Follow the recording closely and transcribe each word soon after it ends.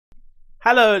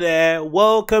Hello there,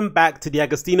 welcome back to the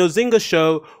Agostinho Zinga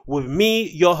show with me,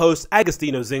 your host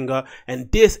Agostinho Zinga,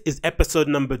 and this is episode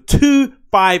number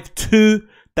 252.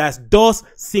 That's dos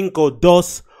cinco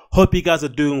dos. Hope you guys are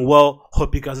doing well.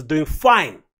 Hope you guys are doing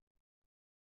fine.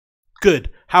 Good.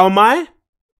 How am I?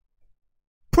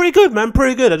 Pretty good, man.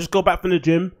 Pretty good. I just got back from the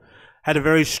gym. Had a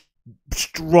very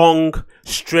strong,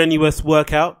 strenuous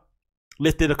workout.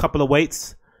 Lifted a couple of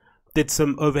weights. Did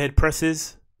some overhead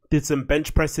presses. Did some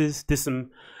bench presses, did some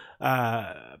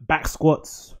back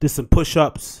squats, did some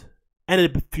push-ups, and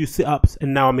a few sit-ups,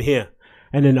 and now I'm here.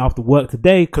 And then after work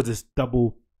today, because it's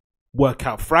double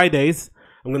workout Fridays,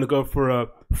 I'm going to go for a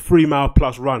 3 mile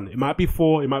plus run. It might be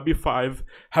 4, it might be 5.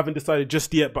 Haven't decided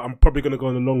just yet, but I'm probably going to go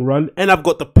on a long run. And I've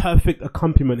got the perfect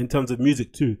accompaniment in terms of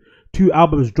music too. 2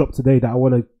 albums dropped today that I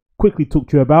want to quickly talk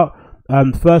to you about.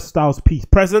 First, Styles P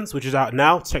Presence, which is out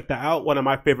now. Check that out. One of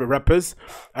my favorite rappers.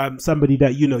 Somebody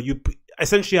that, you know,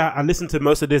 essentially I listened to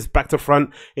most of this back to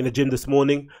front in the gym this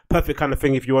morning. Perfect kind of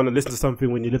thing if you want to listen to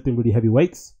something when you're lifting really heavy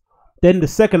weights. Then the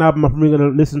second album I'm really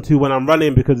going to listen to when I'm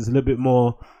running, because it's a little bit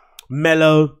more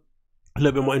mellow, a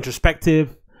little bit more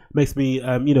introspective. Makes me,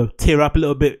 you know, tear up a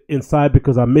little bit inside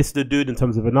because I miss the dude in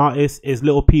terms of an artist. Is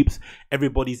Lil Peep's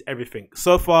Everybody's Everything.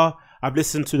 So far, I've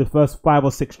listened to the first 5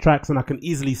 or 6 tracks, and I can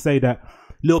easily say that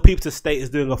Lil Peep's estate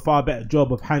is doing a far better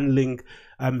job of handling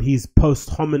his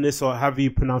posthumous, or however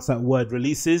you pronounce that word,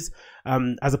 releases,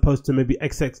 as opposed to maybe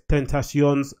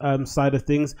XXXTentacion's side of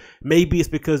things. Maybe it's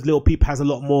because Lil Peep has a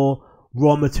lot more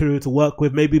raw material to work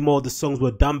with. Maybe more of the songs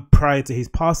were done prior to his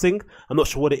passing. I'm not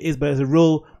sure what it is, but there's a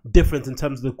real difference in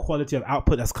terms of the quality of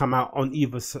output that's come out on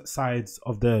either sides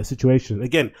of the situation.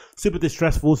 Again, super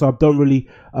distressful, so I don't really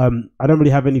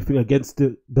have anything against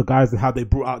the guys and how they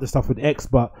brought out the stuff with X,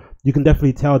 but you can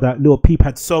definitely tell that Lil Peep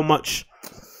had so much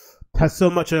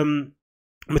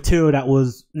material that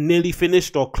was nearly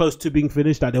finished or close to being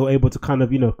finished that they were able to kind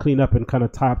of, you know, clean up and kind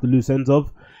of tie up the loose ends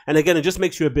of. And again, it just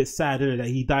makes you a bit sad, isn't it, that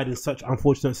he died in such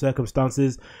unfortunate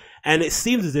circumstances. And it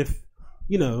seems as if,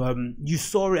 you know, you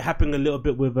saw it happening a little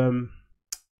bit with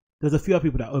there's a few other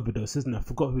people that overdosed, isn't there? I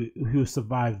forgot who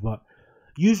survived, but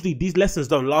usually these lessons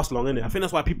don't last long, innit? I think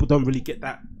that's why people don't really get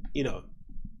that, you know,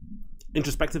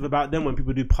 introspective about them when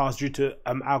people do pass due to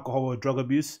alcohol or drug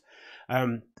abuse.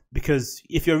 Because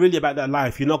if you're really about that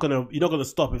life, you're not gonna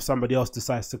stop if somebody else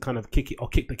decides to kind of kick it or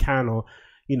kick the can, or,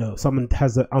 you know, someone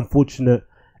has an unfortunate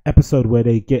episode where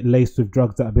they get laced with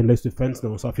drugs that have been laced with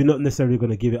fentanyl. So if you're not necessarily going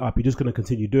to give it up, you're just going to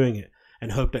continue doing it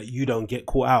and hope that you don't get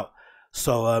caught out.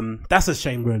 So that's a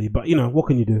shame, really. But, you know, what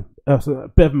can you do? So a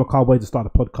bit of a macabre way to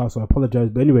start the podcast, so I apologize.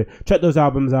 But anyway, check those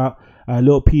albums out.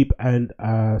 Lil Peep and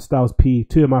Styles P,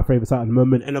 2 of my favorites out at the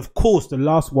moment. And of course, the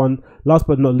last one, last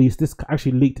but not least, this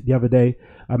actually leaked the other day,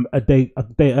 a day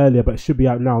earlier, but it should be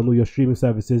out now on all your streaming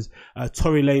services.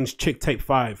 Tory Lanez Chick Tape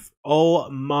 5. Oh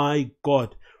my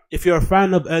God. If you're a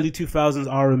fan of early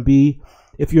 2000s R&B,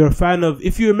 if you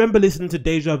remember listening to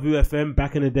Deja Vu FM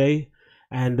back in the day,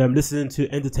 and listening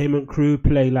to Entertainment Crew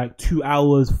play like 2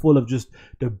 hours full of just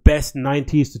the best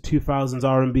 90s to 2000s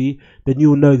R&B, then you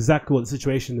will know exactly what the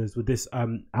situation is with this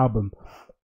album.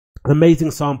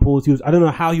 Amazing samples. I don't know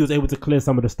how he was able to clear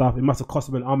some of the stuff. It must have cost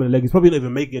him an arm and a leg. He's probably not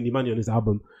even making any money on this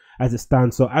album as it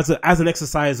stands. So as an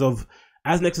exercise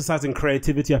in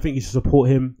creativity, I think you should support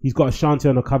him. He's got Ashanti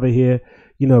on the cover here,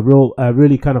 you know,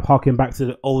 really kind of harking back to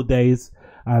the old days.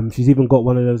 She's even got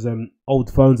one of those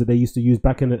old phones that they used to use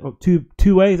back in the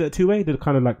two-way. Is it a two-way? They're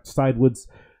kind of like sidewards,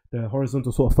 the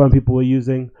horizontal sort of phone people were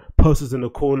using. Posters in the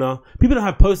corner. People don't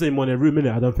have posters anymore in their room,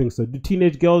 innit? I don't think so. Do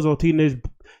teenage girls or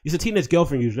it's a teenage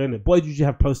girlfriend usually, innit? Boys usually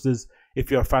have posters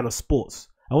if you're a fan of sports.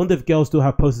 I wonder if girls still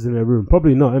have posters in their room.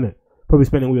 Probably not, innit? Probably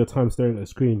spending all your time staring at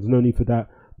screens. No need for that.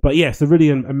 But yeah, it's a really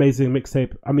amazing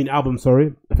mixtape. I mean, album,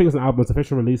 sorry. I think it's an album. It's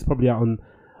official release. Probably out on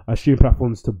streaming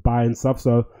platforms to buy and stuff.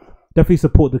 So definitely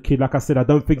support the kid. Like I said, I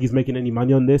don't think he's making any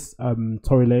money on this,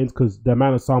 Tory Lanez, because the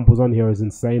amount of samples on here is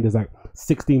insane. There's like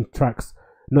 16 tracks,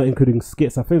 not including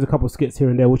skits. I think there's a couple of skits here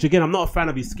and there, which again, I'm not a fan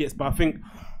of his skits, but I think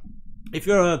if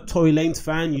you're a Tory Lanez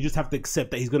fan, you just have to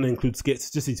accept that he's going to include skits.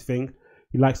 It's just his thing.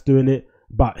 He likes doing it,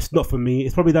 but it's not for me.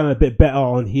 It's probably done a bit better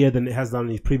on here than it has done on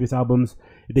his previous albums.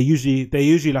 They're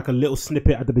usually like a little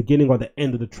snippet at the beginning or the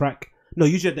end of the track. No,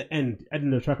 usually at the end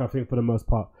of the track, I think, for the most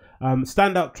part.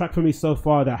 Standout track for me so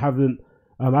far that I haven't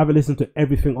listened to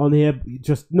everything on here.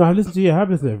 I've listened to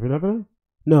everything, haven't I?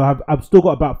 No, I've still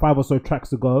got about 5 or so tracks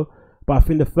to go. But I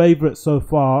think the favorite so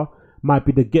far might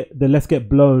be the Let's Get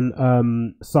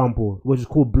Blown sample, which is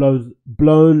called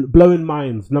Blowing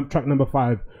Minds, track number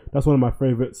 5. That's one of my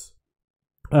favorites.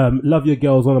 Love Your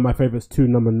Girl is one of my favorites too,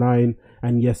 number 9,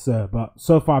 and Yes Sir. But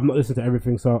so far I've not listened to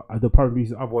everything, so there'll probably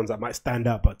be other ones that might stand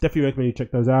out, but definitely recommend you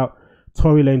check those out.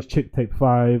 Tory Lanez Chick Tape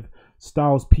 5,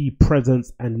 Styles P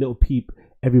Presence, and Lil Peep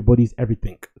Everybody's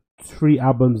Everything. 3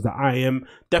 albums that I am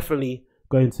definitely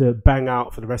going to bang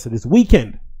out for the rest of this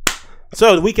weekend.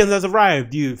 So the weekend has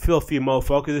arrived, you filthy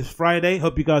mofo, because it's Friday.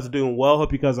 Hope you guys are doing well.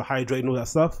 Hope you guys are hydrating, all that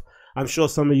stuff. I'm sure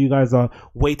some of you guys are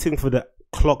waiting for the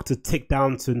clock to tick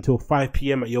down to until 5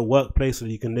 p.m. at your workplace, so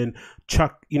you can then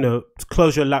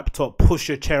close your laptop, push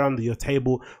your chair under your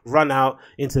table, run out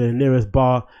into the nearest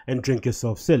bar and drink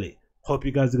yourself silly. Hope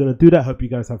you guys are going to do that. Hope you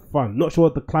guys have fun. Not sure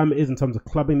what the climate is in terms of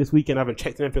clubbing this weekend. I haven't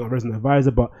checked anything on Resident Advisor,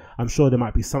 but I'm sure there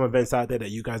might be some events out there that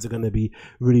you guys are going to be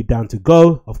really down to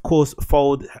go. Of course,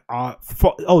 Fold.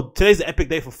 Today's the epic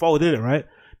day for Fold, isn't it, right?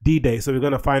 D-Day. So we're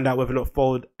going to find out whether or not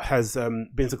Fold has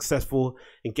been successful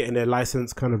in getting their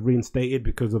license kind of reinstated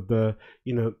because of the,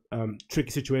 tricky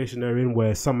situation they're in,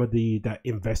 where somebody that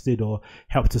invested or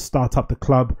helped to start up the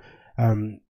club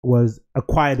was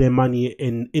acquire their money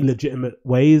in illegitimate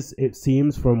ways, it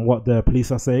seems, from what the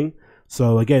police are saying.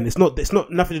 So again, it's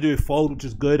not nothing to do with Fold, which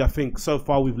is good. I think so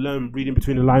far we've learned, reading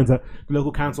between the lines, that the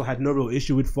local council had no real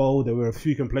issue with Fold. There were a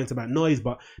few complaints about noise,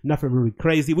 but nothing really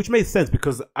crazy, which made sense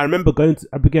because I remember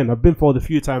I've been Fold a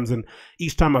few times, and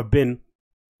each time I've been,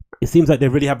 it seems like they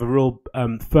really have a real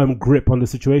firm grip on the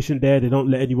situation there. They don't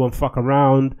let anyone fuck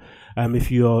around.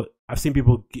 I've seen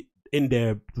people in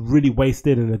there really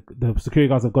wasted, and the security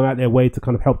guards have gone out their way to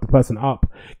kind of help the person up,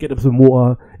 get them some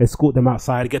water, escort them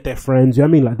outside, get their friends. You know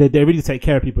what I mean? Like they really take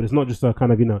care of people. It's not just a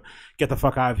kind of, get the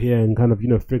fuck out of here and kind of,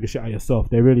 figure shit out yourself.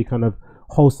 They're really kind of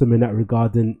wholesome in that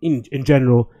regard. And in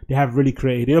general, they have really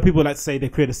created, people like to say they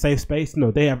create a safe space.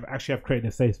 No, they have created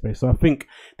a safe space. So I think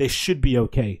they should be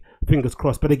okay. Fingers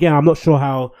crossed. But again, I'm not sure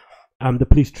how the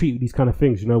police treat these kind of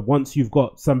things. Once you've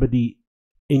got somebody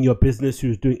in your business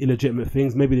who's doing illegitimate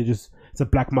things, maybe it's a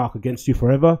black mark against you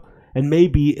forever. And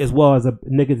maybe as well as a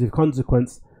negative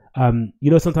consequence,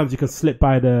 sometimes you can slip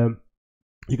under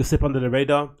the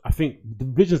radar. I think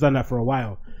Vision's done that for a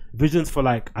while. Vision's for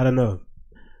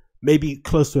maybe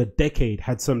close to a decade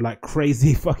had some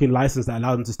crazy fucking license that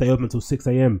allowed them to stay open until 6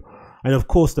 a.m. And of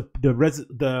course the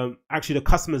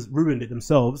customers ruined it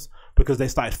themselves because they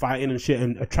started fighting and shit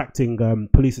and attracting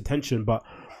police attention. But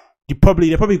they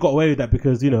probably got away with that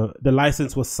because the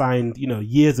license was signed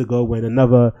years ago when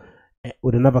another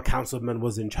councilman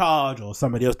was in charge, or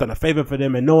somebody else done a favor for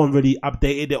them, and no one really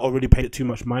updated it or really paid it too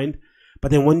much mind. But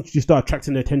then once you start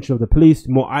attracting the attention of the police,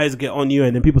 more eyes get on you,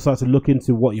 and then people start to look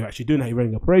into what you're actually doing, how you're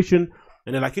running an operation,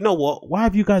 and they're like, you know what, why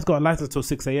have you guys got a license till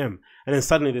 6 a.m? And then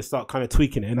suddenly they start kind of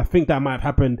tweaking it. And I think that might have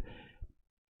happened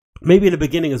maybe in the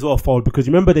beginning as well, Fold, because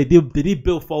you remember they did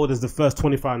build Fold as the first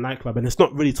 24-hour nightclub, and it's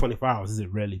not really 24 hours, is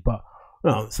it really? But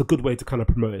it's a good way to kind of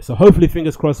promote it. So hopefully,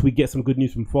 fingers crossed, we get some good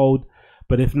news from Fold.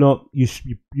 But if not, you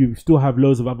still have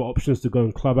loads of other options to go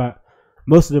and club at.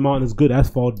 Most of them aren't as good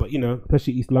as Fold, but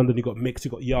especially East London, you got Mix,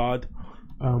 you got Yard.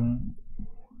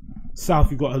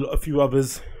 South, you got a few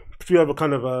other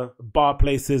kind of bar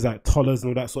places like Tollers and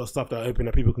all that sort of stuff that are open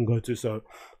that people can go to. So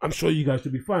I'm sure you guys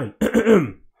should be fine.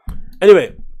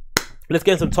 Anyway, let's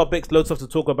get into some topics. Loads of stuff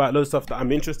to talk about. Loads of stuff that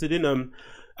I'm interested in.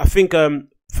 I think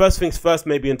first things first,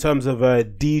 maybe in terms of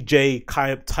DJ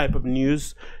type of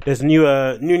news. There's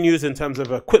new news in terms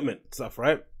of equipment stuff,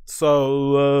 right?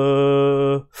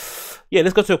 So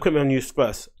let's go to equipment news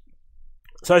first.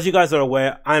 So as you guys are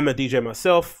aware, I'm a DJ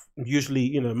myself.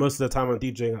 Usually, most of the time I'm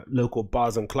DJing at local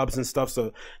bars and clubs and stuff,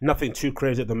 so nothing too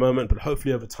crazy at the moment, but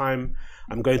hopefully over time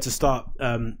I'm going to start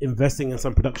investing in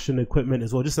some production equipment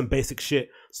as well, just some basic shit,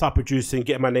 start producing,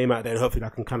 get my name out there, and hopefully I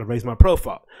can kind of raise my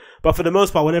profile. But for the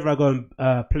most part, whenever I go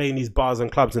and play in these bars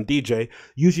and clubs and DJ,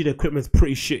 usually the equipment's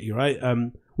pretty shitty, right?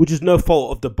 Which is no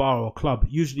fault of the bar or club,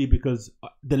 usually because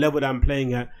the level that I'm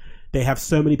playing at, they have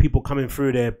so many people coming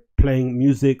through there playing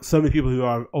music, so many people who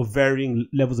are of varying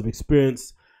levels of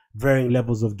experience, varying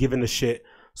levels of giving a shit.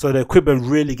 So the equipment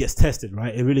really gets tested,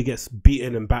 right? It really gets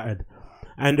beaten and battered.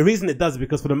 And the reason it does is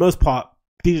because for the most part,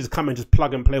 DJs come and just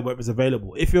plug and play whatever's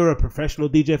available. If you're a professional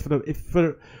DJ, for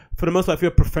the most part, if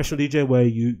you're a professional DJ where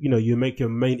you make your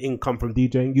main income from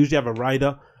DJing, usually have a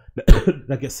rider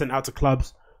that gets sent out to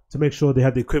clubs to make sure they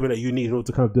have the equipment that you need in order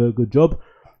to kind of do a good job.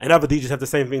 And other DJs have the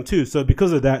same thing too. So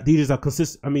because of that, DJs are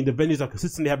the venues are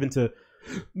consistently having to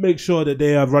make sure that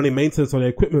they are running maintenance on their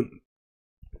equipment.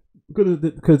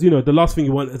 Because the last thing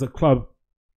you want as a club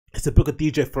is to book a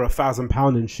DJ for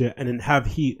 £1,000 and shit, and then have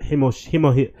him or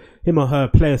her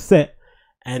play a set,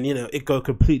 and it go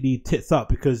completely tits up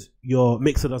because your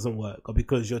mixer doesn't work or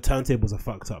because your turntables are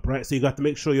fucked up, right? So you got to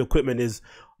make sure your equipment is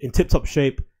in tip-top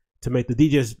shape, to make the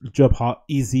DJ's job hard,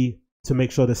 easy, to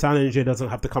make sure the sound engineer doesn't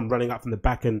have to come running up from the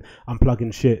back and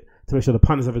unplugging shit, to make sure the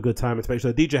punters have a good time, and to make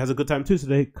sure the DJ has a good time too, so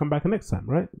they come back next time,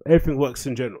 right? Everything works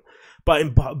in general. But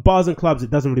in bars and clubs,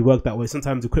 it doesn't really work that way.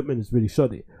 Sometimes equipment is really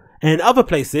shoddy. And other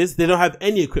places, they don't have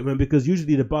any equipment because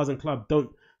usually the bars and club don't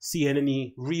see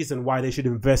any reason why they should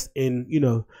invest in, you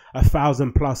know,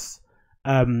 1,000+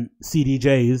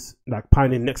 CDJs, like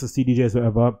Pioneer Nexus CDJs,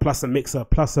 whatever, plus a mixer,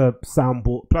 plus a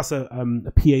soundboard, plus a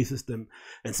PA system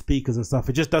and speakers and stuff.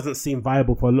 It just doesn't seem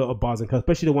viable for a lot of bars and clubs,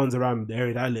 especially the ones around the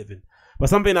area that I live in. But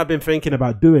something I've been thinking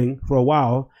about doing for a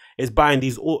while is buying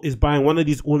one of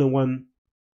these all-in-one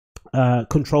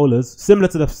controllers, similar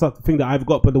to the thing that I've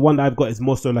got, but the one that I've got is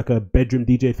more so like a bedroom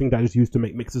DJ thing that I just used to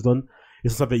make mixes on.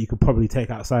 It's something you could probably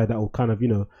take outside that will kind of, you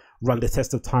know, run the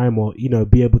test of time, or, you know,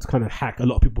 be able to kind of hack. A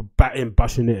lot of people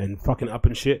bashing it and fucking up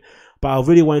and shit. But I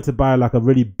really wanted to buy like a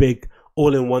really big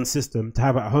all-in-one system to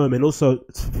have at home, and also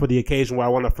for the occasion where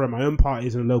I want to throw my own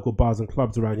parties in local bars and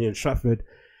clubs around here in Stratford.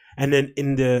 And then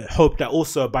in the hope that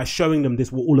also by showing them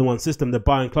this all-in-one system, the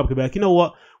bar and club could be like, you know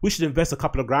what, we should invest a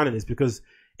couple of grand in this, because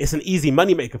it's an easy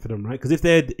money maker for them, right? Because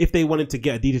if they wanted to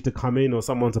get a DJ to come in or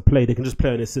someone to play, they can just play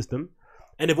on this system.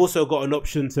 And they've also got an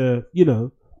option to, you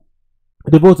know,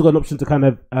 kind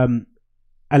of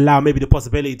allow maybe the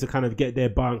possibility to kind of get their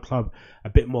bar and club a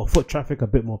bit more foot traffic, a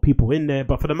bit more people in there.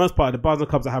 But for the most part, the bars and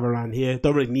clubs I have around here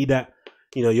don't really need that.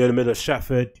 You know, you're in the middle of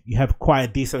Stratford, you have quite a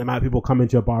decent amount of people coming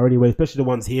to your bar anyway, especially the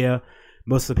ones here.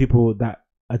 Most of the people that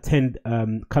attend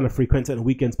kind of frequent at the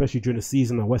weekend, especially during the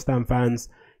season, are West Ham fans.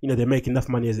 You know, they're making enough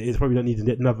money as it is. Probably don't need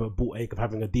another ball ache of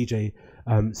having a DJ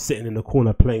sitting in the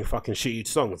corner playing fucking shitty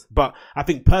songs. But I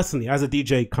think personally, as a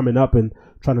DJ coming up and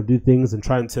trying to do things and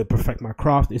trying to perfect my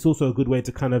craft, it's also a good way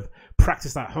to kind of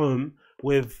practice at home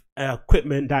with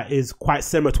equipment that is quite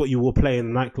similar to what you will play in a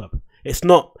nightclub. It's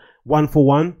not one for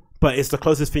one, but it's the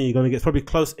closest thing you're going to get. It's probably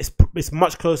close. It's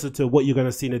much closer to what you're going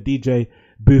to see in a DJ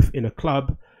booth in a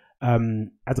club,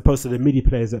 as opposed to the MIDI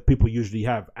players that people usually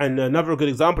have. And another good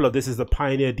example of this is the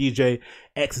Pioneer DJ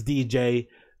XDJ-XZ.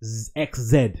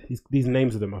 These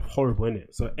names of them are horrible, isn't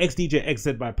it? So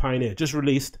XDJ-XZ by Pioneer, just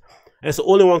released. And it's an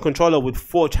all-in-one controller with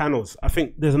 4 channels. I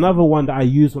think there's another one that I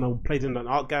used when I played in an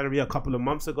art gallery a couple of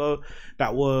months ago.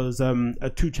 That was a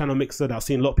 2-channel mixer that I've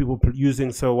seen a lot of people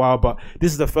using for a while. But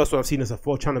this is the first one I've seen as a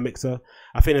 4-channel mixer.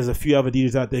 I think there's a few other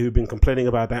DJs out there who've been complaining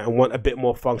about that and want a bit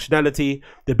more functionality.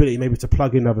 The ability maybe to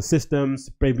plug in other systems.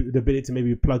 Maybe the ability to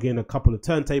maybe plug in a couple of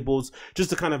turntables. Just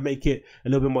to kind of make it a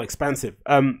little bit more expansive.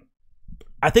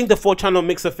 I think the 4-channel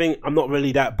mixer thing, I'm not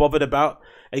really that bothered about.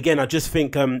 Again, I just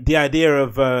think the idea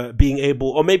of being able,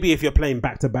 or maybe if you're playing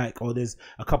back-to-back, or there's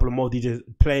a couple of more DJs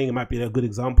playing, it might be a good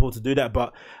example to do that.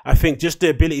 But I think just the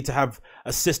ability to have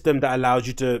a system that allows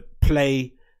you to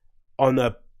play on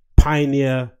a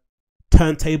Pioneer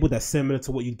turntable that's similar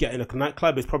to what you'd get in a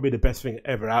nightclub is probably the best thing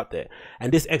ever out there.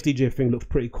 And this XDJ thing looks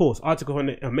pretty cool. So article on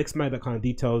it, a Mixmag that kind of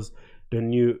details the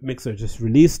new mixer just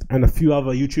released, and a few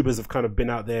other YouTubers have kind of been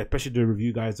out there, especially the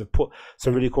review guys have put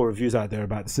some really cool reviews out there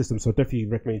about the system, so definitely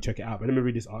recommend you check it out. But let me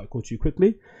read this article to you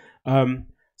quickly.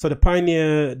 So the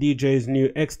Pioneer DJ's new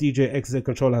XDJ-XZ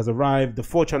controller has arrived. The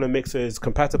 4-channel mixer is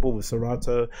compatible with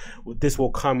Serato. This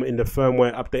will come in the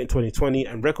firmware update in 2020,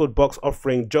 and record box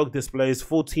offering jog displays,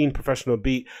 14 professional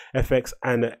beat FX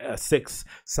and 6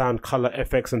 sound color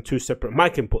FX and 2 separate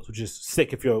mic inputs, which is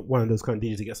sick if you're one of those kind of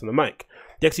DJs that gets on the mic.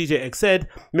 The XDJ-XZ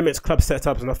mimics club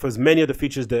setups and offers many of the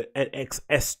features that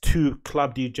NXS2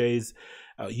 club DJs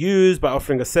use by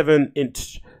offering a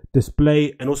 7-inch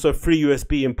display and also 3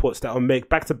 USB inputs that will make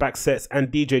back-to-back sets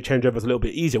and DJ changeovers a little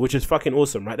bit easier, which is fucking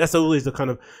awesome, right? That's always the kind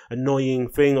of annoying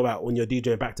thing about when you're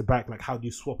DJing back-to-back, like how do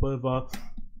you swap over?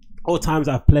 All times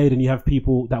I've played and you have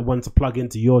people that want to plug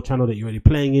into your channel that you're already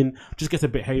playing in, just gets a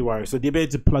bit haywire. So the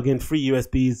ability to plug in 3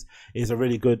 USBs is a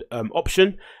really good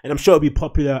option, and I'm sure it'll be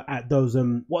popular at those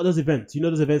what are those events? You know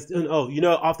those events? Oh, you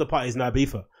know, after parties in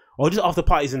Ibiza, or just after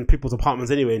parties in people's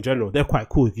apartments anyway. In general, they're quite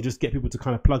cool. You can just get people to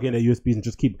kind of plug in their USBs and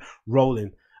just keep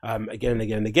rolling again and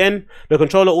again and again. The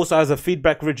controller also has a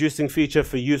feedback reducing feature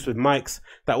for use with mics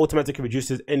that automatically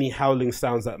reduces any howling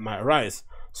sounds that might arise.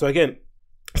 So again,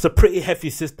 it's a pretty hefty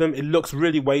system. It looks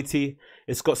really weighty.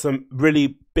 It's got some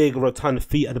really big rotund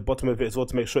feet at the bottom of it as well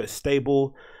to make sure it's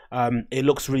stable. It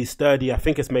looks really sturdy. I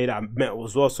think it's made out of metal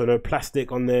as well, so no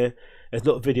plastic on there. There's a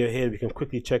little video here we can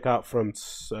quickly check out from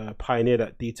Pioneer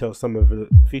that details some of the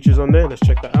features on there. Let's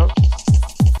check that out.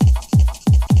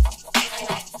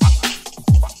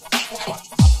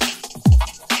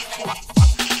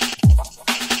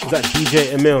 Is that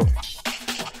DJ Emil?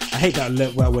 I hate that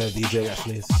way of DJing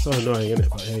actually. It's so annoying, isn't it?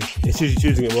 But hey, it's usually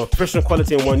choosing it well. Professional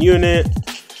quality in one unit.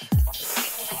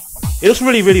 It looks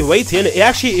really, really weighty, innit? It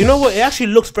actually, you know what? It actually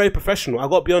looks very professional. I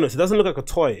gotta be honest. It doesn't look like a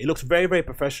toy. It looks very, very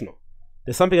professional.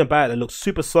 There's something about it that looks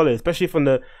super solid, especially from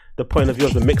the point of view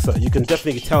of the mixer. You can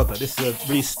definitely tell that this is a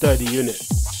really sturdy unit.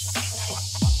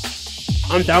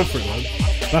 I'm down for it, man.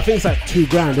 But I think it's like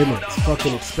 $2 isn't it? It's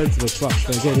fucking expensive as fuck.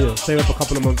 So again, you know, save up a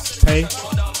couple of months' pay.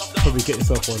 Probably get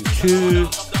yourself one.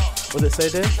 What does it say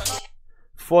there?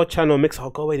 4-channel mixer. Oh,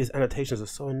 go away. These annotations are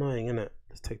so annoying, innit?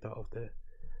 Let's take that off there.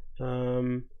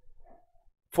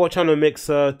 4-channel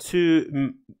mixer,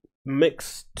 two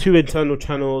internal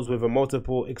channels with a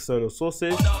multiple external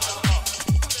sources.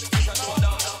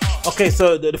 Okay,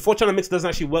 so the 4-channel mixer doesn't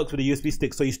actually work with a USB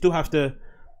stick, so you still have to.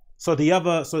 So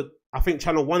I think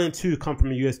channel 1 and 2 come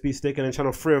from a USB stick, and then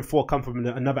channel 3 and 4 come from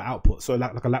another output. So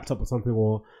like a laptop or something,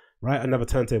 or right, another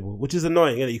turntable, which is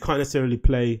annoying. You can't necessarily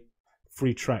play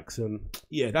 3 tracks, and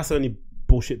yeah, that's the only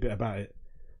bullshit bit about it.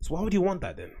 So why would you want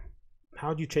that then?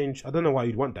 How do you change? I don't know why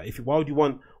you'd want that. Why would you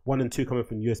want 1 and 2 coming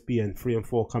from USB and 3 and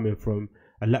 4 coming from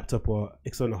a laptop or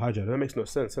external hard drive? That makes no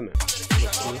sense, doesn't it?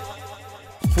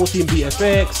 14-beat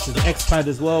FX, there's an X-pad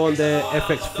as well on there,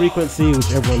 FX frequency,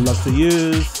 which everyone loves to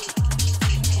use.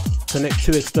 Connect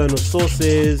 2 external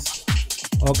sources.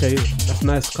 Okay, that's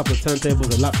nice. Couple of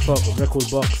turntables, a laptop, a record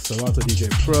box, Serato DJ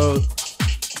Pro.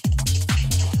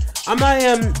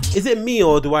 Is it me,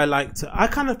 or do I like to? I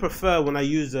kind of prefer when I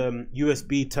use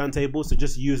USB turntables to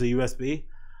just use a USB.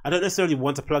 I don't necessarily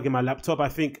want to plug in my laptop. I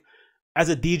think as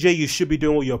a DJ, you should be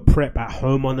doing all your prep at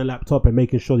home on the laptop and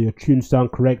making sure your tunes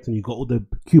sound correct and you got all the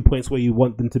cue points where you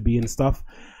want them to be and stuff.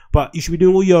 But you should be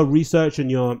doing all your research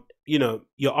and your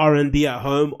R&D at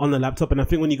home on the laptop. And I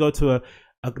think when you go to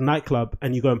a nightclub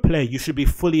and you go and play, you should be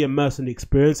fully immersed in the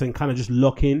experience and kind of just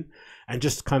lock in and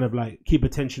just kind of like keep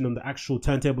attention on the actual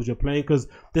turntables you're playing, because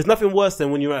there's nothing worse than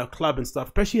when you're at a club and stuff,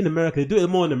 especially in America. They do it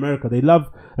more in America.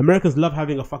 Americans love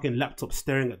having a fucking laptop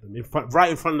staring at them right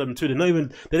in front of them too. They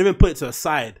don't even put it to a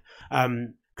side. Because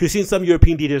you've seen some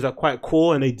European DJs are quite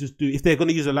cool, and they just do, if they're going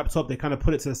to use a laptop, they kind of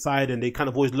put it to the side and they kind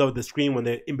of always lower the screen when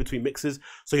they're in between mixes,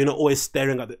 so you're not always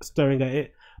staring at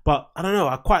it. But I don't know,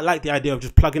 I quite like the idea of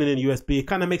just plugging it in USB. It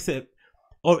kind of makes it,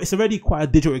 or it's already quite a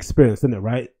digital experience, isn't it,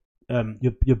 right?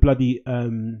 You're bloody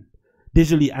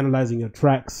digitally analyzing your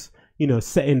tracks,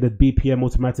 setting the BPM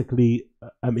automatically,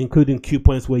 including cue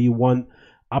points where you want,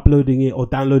 uploading it or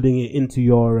downloading it into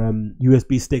your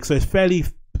USB stick. So it's fairly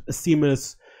a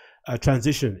seamless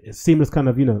transition. It's seamless kind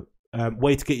of,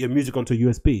 way to get your music onto a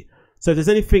USB. So if there's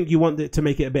anything you want it to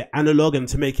make it a bit analog and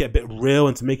to make it a bit real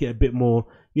and to make it a bit more,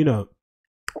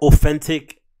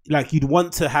 authentic, like you'd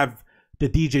want to have the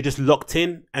DJ just locked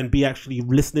in and be actually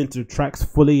listening to the tracks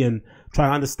fully and try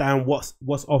to understand what's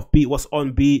off beat, what's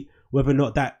on beat, whether or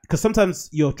not that, because sometimes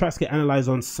your tracks get analyzed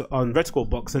on Record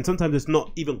Box and sometimes it's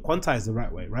not even quantized the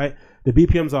right way, right? The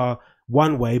BPMs are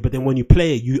one way, but then when you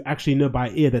play it, you actually know by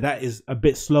ear that is a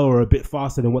bit slower, a bit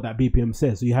faster than what that BPM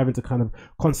says. So you're having to kind of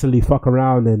constantly fuck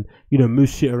around and, move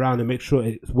shit around and make sure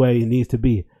it's where it needs to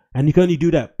be. And you can only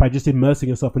do that by just immersing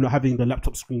yourself and not having the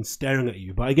laptop screen staring at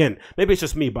you. But again, maybe it's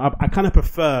just me, but I kind of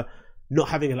prefer not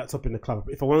having a laptop in the club.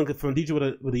 If I want to go from DJ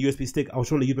with a USB stick, I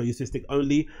was want to use my USB stick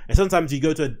only. And sometimes you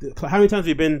go to how many times have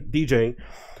you been DJing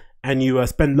and you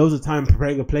spend loads of time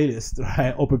preparing a playlist,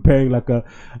 right? Or preparing like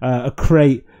a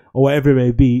crate or whatever it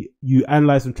may be. You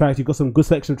analyze some tracks, you've got some good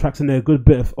selection of tracks in there, a good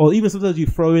bit of, or even sometimes you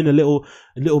throw in a little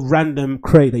random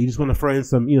crate that you just want to throw in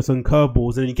some, some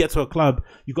curveballs, and then you get to a club,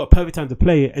 you've got perfect time to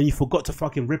play it, and you forgot to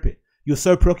fucking rip it. You're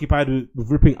so preoccupied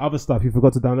with ripping other stuff, you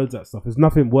forgot to download that stuff. There's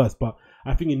nothing worse, but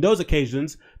I think in those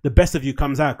occasions, the best of you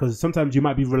comes out, because sometimes you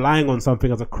might be relying on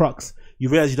something as a crux. You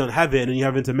realize you don't have it, and then you're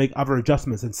having to make other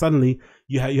adjustments, and suddenly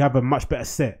you have a much better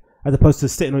set, as opposed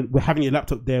to having your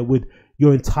laptop there with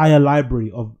your entire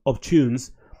library of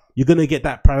tunes. You're going to get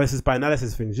that paralysis by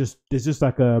analysis thing. There's just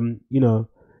like,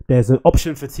 there's an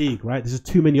option fatigue, right? There's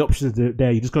just too many options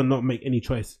there. You're just going to not make any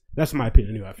choice. That's my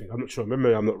opinion anyway, I think. I'm not sure.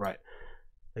 Maybe I'm not right.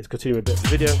 Let's continue with a bit of the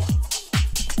video.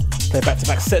 Play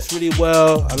back-to-back sets really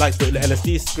well. I like the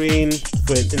LSD screen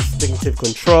for instinctive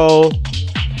control.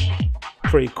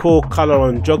 Pretty cool. Color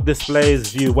on jog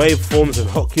displays, view waveforms and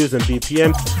hot cues and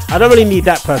BPM. I don't really need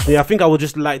that personally. I think I would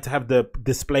just like to have the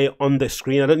display on the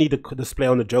screen. I don't need the display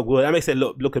on the jog wheel. That makes it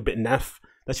look a bit naff.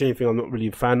 That's the only thing I'm not really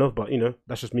a fan of, but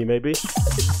that's just me maybe.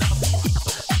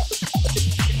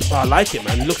 Oh, I like it,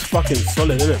 man. It looks fucking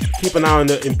solid, isn't it? Keep an eye on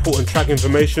the important track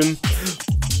information.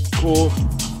 Cool.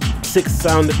 6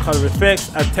 sound color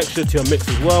effects. Add texture to your mix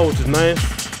as well, which is nice.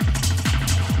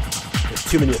 There's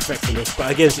too many effects in this, but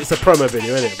again, it's a promo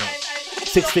video, isn't it? But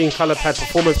 16 color pad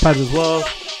performance pads as well.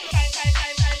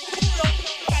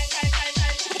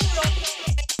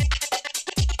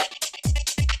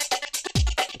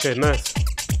 Okay, nice.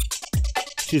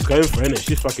 She's going for it, innit?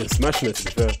 She's fucking smashing it, to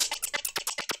be fair.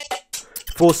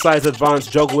 Full size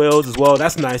advanced jog wheels as well.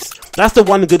 That's nice. That's the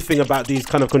one good thing about these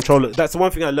kind of controllers. That's the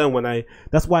one thing I learned when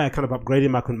that's why I kind of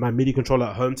upgraded my MIDI controller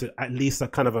at home to at least a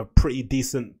kind of a pretty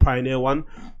decent Pioneer one.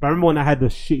 But I remember when I had the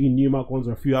shitty Numark ones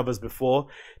or a few others before,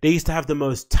 they used to have the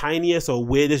most tiniest or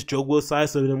weirdest jog wheel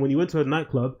size. So then when you went to a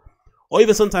nightclub, or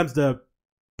even sometimes the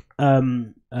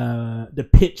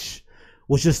pitch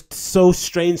was just so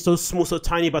strange, so small, so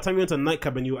tiny. By the time you went to a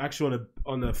nightclub and you were actually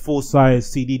on a full size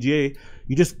CDJ,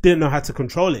 you just didn't know how to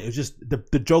control it. It was just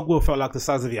the jog wheel felt like the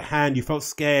size of your hand. You felt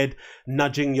scared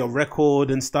nudging your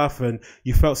record and stuff, and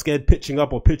you felt scared pitching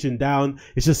up or pitching down.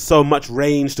 It's just so much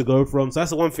range to go from. So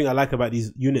that's the one thing I like about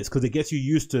these units, because it gets you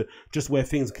used to just where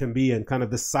things can be and kind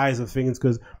of the size of things,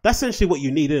 because that's essentially what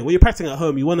you need, isn't it? When you're practicing at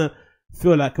home, you want to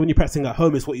feel like when you're practicing at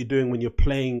home is what you're doing when you're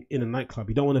playing in a nightclub.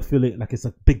 You don't want to feel it like it's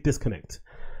a big disconnect.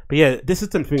 But yeah, this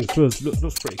system thing looks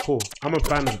pretty cool. I'm a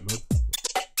fan of it, man.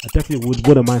 I definitely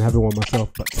wouldn't mind having one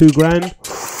myself. But $2 grand,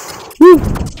 woo,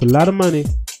 a lot of money.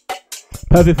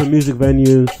 Perfect for music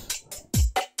venues.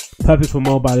 Perfect for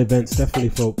mobile events. Definitely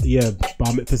for, yeah,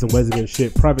 bar mitzvahs and weddings and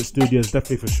shit. Private studios,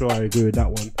 definitely for sure. I agree with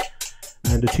that one.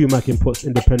 And the 2 mic inputs,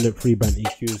 independent free band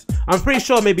EQs. I'm pretty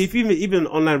sure maybe if even an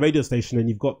online radio station and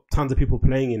you've got tons of people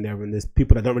playing in there and there's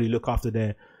people that don't really look after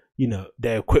their, you know,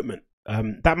 their equipment,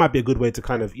 that might be a good way to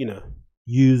kind of, you know,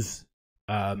 use,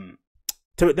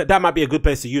 that might be a good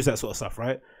place to use that sort of stuff,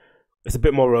 right? It's a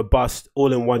bit more robust,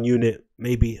 all in one unit,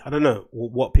 maybe. I don't know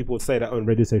what people would say that on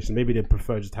radio station. Maybe they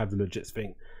prefer just to have the legit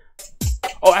thing.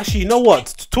 Oh, actually, you know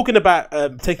what? Talking about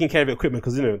taking care of your equipment,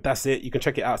 because, you know, that's it. You can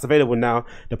check it out. It's available now.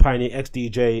 The Pioneer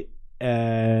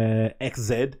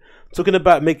XDJ-XZ. Talking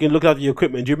about look after your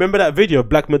equipment. Do you remember that video of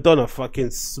Black Madonna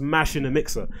fucking smashing a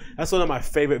mixer? That's one of my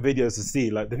favorite videos to see.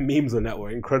 Like, the memes on that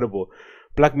were incredible.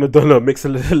 Black Madonna mix a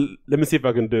little. Let me see if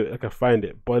I can do it. I can find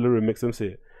it. Boiler room mix. Let me see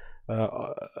it.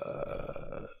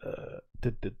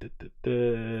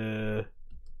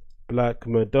 Black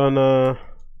Madonna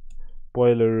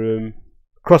boiler room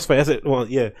crossfade. That's it. Well,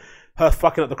 yeah, her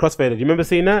fucking up the crossfader. Do you remember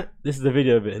seeing that? This is the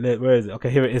video of it. Where is it? Okay,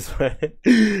 here it is.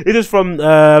 It is from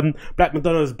Black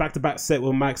Madonna's back-to-back set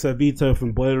with Mike Servito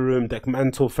from Boiler Room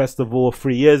Deckmantle Festival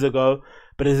 3 years ago.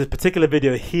 But there's a particular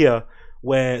video here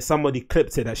where somebody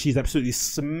clipped it that she's absolutely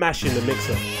smashing the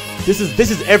mixer. This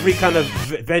is every kind of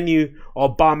venue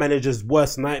or bar manager's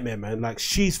worst nightmare, man. Like,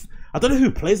 I don't know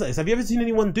who plays like this. Have you ever seen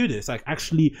anyone do this? Like,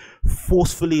 actually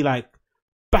forcefully, like,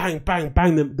 bang, bang,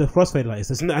 bang the crossfader like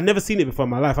this. I've never seen it before in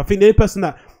my life. I think the only person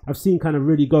that I've seen kind of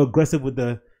really go aggressive with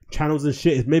the channels and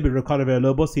shit is maybe Ricardo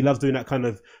Villalobos. He loves doing that kind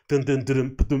of dun dun dun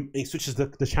dun dun. He switches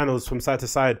the channels from side to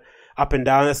side, up and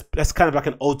down. That's kind of like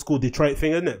an old school Detroit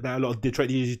thing, isn't it? That a lot of Detroit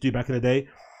DJs used to do back in the day.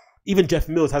 Even Jeff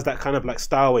Mills has that kind of like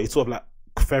style where he's sort of like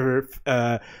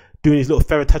doing these little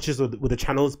ferret touches with the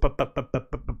channels. But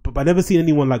I've never seen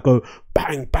anyone like go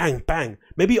bang, bang, bang.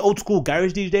 Maybe old school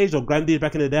garage DJs or grand DJs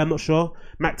back in the day. I'm not sure.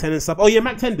 Mac 10 and stuff. Oh yeah,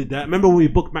 Mac 10 did that. Remember when we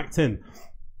booked Mac 10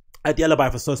 at the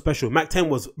LDWaffle So Special? Mac 10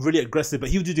 was really aggressive, but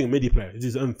he was doing a MIDI player. He was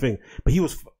his own thing. But he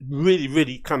was really,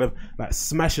 really kind of like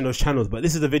smashing those channels. But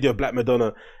this is a video of Black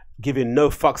Madonna giving no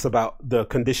fucks about the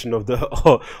condition of the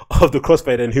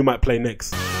crossfader and who might play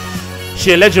next.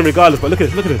 She a legend regardless, but look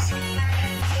at this.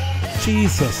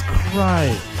 Jesus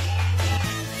Christ.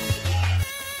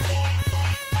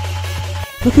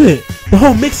 Look at it. The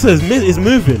whole mixer is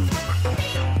moving.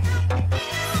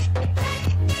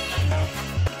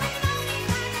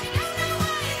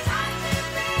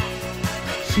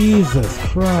 Jesus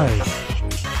Christ.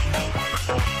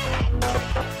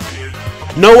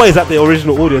 No way is that the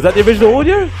original audio. Is that the original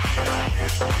audio?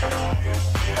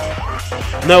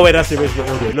 No way that's the original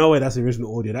audio. No way that's the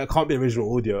original audio. That can't be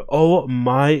original audio. Oh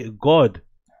my god.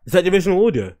 Is that the original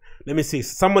audio? Let me see.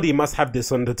 Somebody must have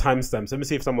this on the timestamps. Let me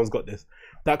see if someone's got this.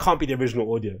 That can't be the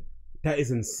original audio. That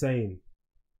is insane.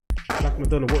 Black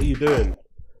Madonna, what are you doing?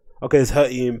 Okay, it's her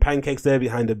eating pancakes there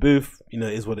behind the booth. You know,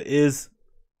 it is what it is.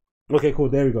 Okay, cool.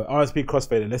 There we go. RSP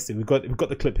crossfader. Let's see. We've got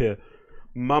the clip here.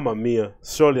 Mamma mia.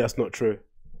 Surely that's not true.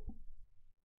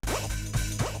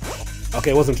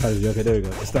 Okay, it wasn't tragedy. Okay, there we go.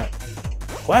 It's that.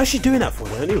 Why is she doing that for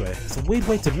though, anyway? It's a weird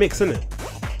way to mix, isn't it?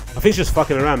 I think she's just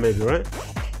fucking around maybe, right?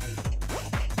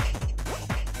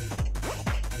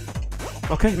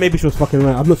 Okay, maybe she was fucking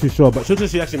around. I'm not too sure, but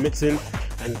she's actually mixing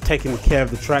and taking care of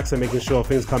the tracks and making sure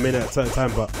things come in at a certain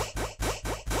time, but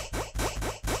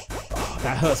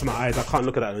that hurts my eyes. I can't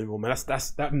look at that anymore, man.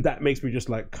 That makes me just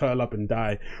like curl up and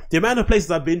die. The amount of places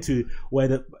I've been to where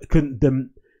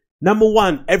Number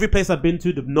one, every place I've been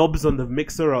to, the knobs on the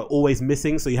mixer are always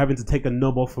missing, so you're having to take a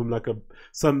knob off from like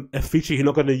a feature you're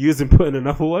not going to use and put in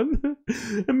another one,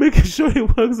 and making sure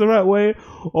it works the right way.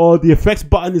 Or the effects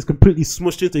button is completely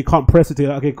smushed in, so you can't press it.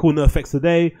 Like, okay, cool, no effects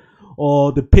today.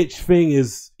 Or the pitch thing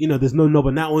is, you know, there's no knob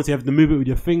on that one, so you have to move it with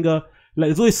your finger. Like,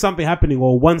 there's always something happening,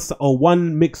 or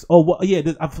one mix, or what? Yeah,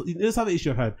 there's another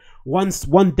issue I've had.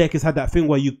 One deck has had that thing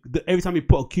where every time you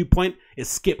put a cue point, it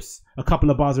skips a couple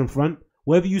of bars in front.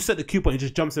 Wherever you set the cue point, it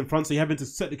just jumps in front, so you're having to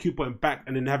set the cue point back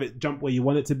and then have it jump where you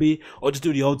want it to be, or just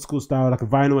do the old school style like a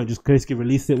vinyl and just basically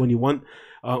release it when you want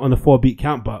on a 4-beat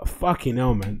count. But fucking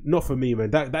hell, man, not for me,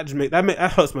 man.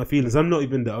 That hurts my feelings. I'm not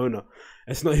even the owner.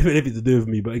 It's not even anything to do with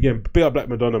me. But again, big up Black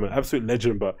Madonna, man, absolute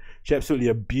legend. But she absolutely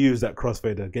abused that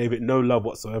crossfader, gave it no love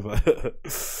whatsoever.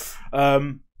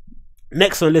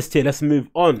 Next on the list here, let's move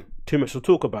on. Too much to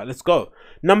talk about. Let's go.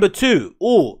 Number 2.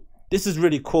 This is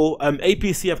really cool.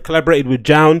 A.P.C have collaborated with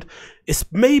JJJJound.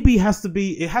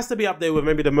 It has to be up there with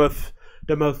maybe the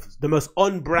most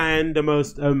on brand, the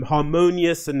most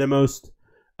harmonious, and the most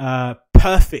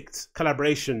perfect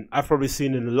collaboration I've probably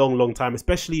seen in a long time,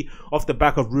 especially off the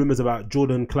back of rumors about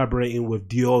Jordan collaborating with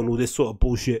Dior and all this sort of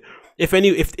bullshit.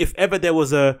 If ever there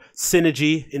was a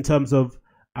synergy in terms of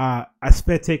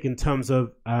aesthetic, in terms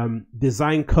of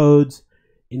design codes,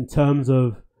 in terms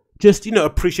of just, you know,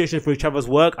 appreciation for each other's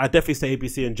work, I definitely say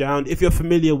A.P.C and JJJJound. If you're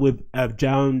familiar with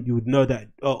JJJJound, you would know that.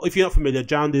 Or if you're not familiar,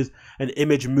 JJJJound is an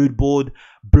image mood board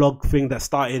blog thing that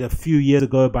started a few years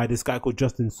ago by this guy called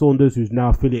Justin Saunders, who's now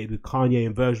affiliated with Kanye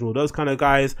and Virgil, all those kind of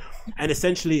guys. And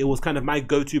essentially, it was kind of my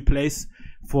go-to place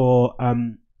for,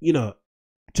 you know,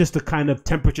 just a kind of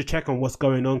temperature check on what's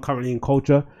going on currently in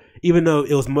culture. Even though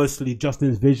it was mostly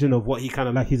Justin's vision of what he kind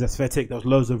of like, his aesthetic, there was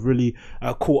loads of really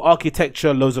cool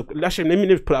architecture, loads of, actually let me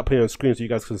just put it up here on screen so you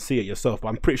guys can see it yourself, but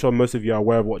I'm pretty sure most of you are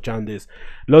aware of what JJJJound is.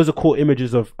 Loads of cool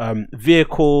images of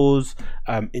vehicles,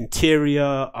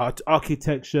 interior,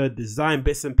 architecture, design,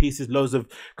 bits and pieces, loads of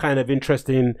kind of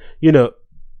interesting, you know,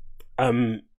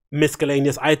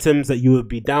 miscellaneous items that you would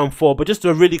be down for, but just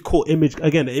a really cool image,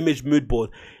 again, an image mood board.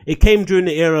 It came during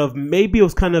the era of, maybe it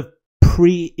was kind of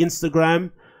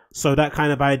pre-Instagram, so that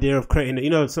kind of idea of creating, you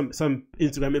know, some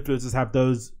Instagram influencers have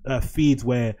those feeds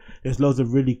where there's loads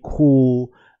of really cool,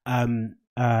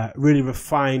 really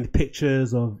refined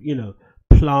pictures of, you know,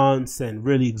 plants and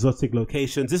really exotic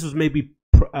locations. This was maybe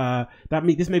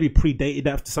this maybe predated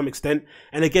that to some extent.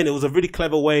 And again, it was a really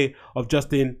clever way of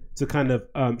Justin to kind of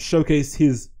showcase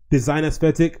his design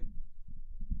aesthetic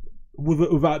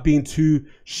without being too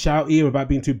shouty, without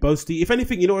being too boasty. If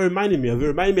anything, you know what it reminded me of? It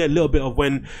reminded me a little bit of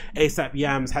when ASAP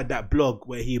Yams had that blog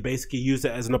where he basically used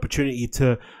it as an opportunity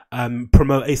to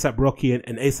promote ASAP Rocky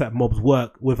and ASAP Mob's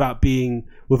work without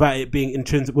it being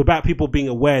intrinsic, without people being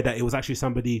aware that it was actually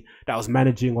somebody that was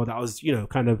managing, or that was, you know,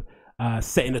 kind of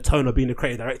setting the tone, or being the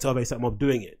creative director of ASAP Mob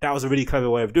doing it. That was a really clever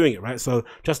way of doing it, right? So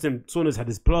Justin Saunders had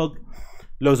his blog,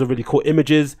 loads of really cool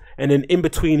images, and then in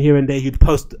between here and there, he'd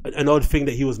post an odd thing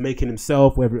that he was making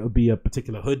himself, whether it would be a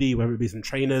particular hoodie, whether it be some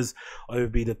trainers, or it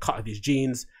would be the cut of his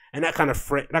jeans, and that kind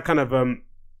of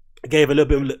gave a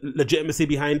little bit of legitimacy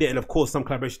behind it. And of course, some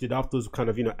collaboration did afterwards kind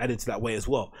of, you know, added to that way as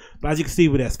well. But as you can see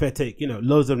with the aesthetic, you know,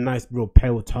 loads of nice real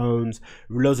pale tones,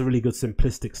 loads of really good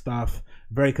simplistic stuff,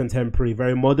 very contemporary,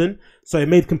 very modern. So it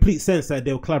made complete sense that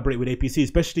they'll collaborate with A.P.C,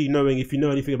 especially knowing, if you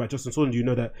know anything about Justin Saunders, you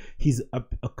know that he's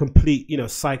a complete, you know,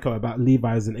 psycho about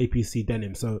Levi's and A.P.C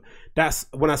denim. So that's,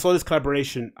 when I saw this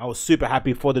collaboration, I was super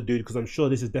happy for the dude, because I'm sure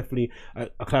this is definitely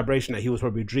a collaboration that he was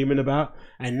probably dreaming about.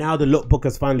 And now the lookbook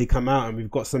has finally come out, and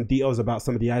we've got some details about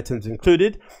some of the items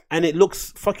included, and it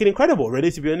looks fucking incredible,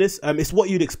 really, to be honest. It's what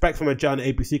you'd expect from a JJJJound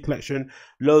A.P.C collection.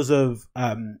 Loads of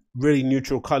really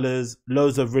neutral colors,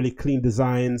 loads of really clean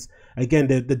designs. Again,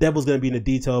 the devil's going to be in the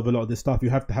detail of a lot of this stuff. You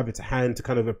have to have it to hand to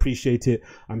kind of appreciate it.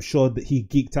 I'm sure that he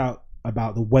geeked out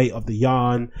about the weight of the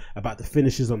yarn, about the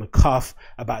finishes on the cuff,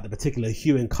 about the particular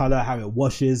hue and color, how it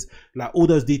washes. Like, all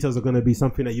those details are going to be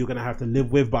something that you're going to have to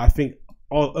live with. But I think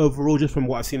overall, just from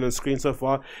what I've seen on the screen so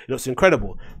far, it looks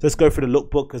incredible. So let's go through the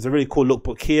lookbook. There's a really cool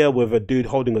lookbook here with a dude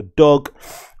holding a dog.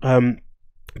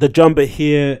 The jumper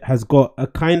here has got a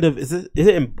kind of, it's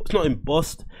not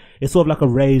embossed, it's sort of like a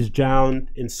raised JJJJound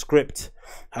in script,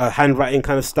 handwriting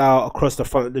kind of style across the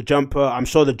front of the jumper. I'm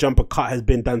sure the jumper cut has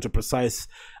been done to precise.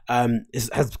 It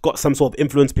has got some sort of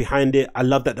influence behind it. I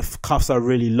love that the cuffs are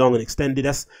really long and extended.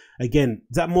 That's, again,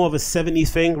 is that more of a 70s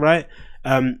thing, right?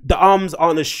 The arms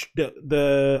aren't as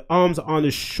the arms aren't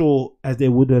as short as they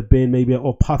would have been, maybe,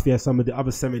 or puffy as some of the other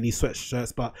 70s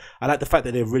sweatshirts, but I like the fact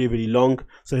that they're really, really long,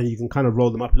 so then you can kind of roll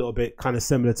them up a little bit, kind of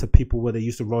similar to people where they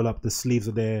used to roll up the sleeves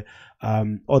of their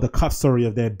or the cuffs, sorry,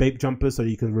 of their Bape jumpers, so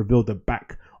you can reveal the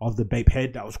back of the Bape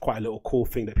head. That was quite a little cool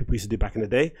thing that people used to do back in the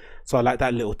day. So I like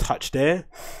that little touch there.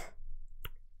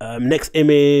 Next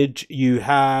image, you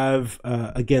have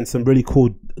again some really cool.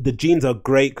 The jeans are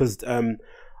great because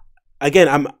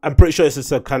again, I'm pretty sure it's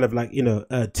just a kind of like, you know,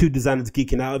 two designers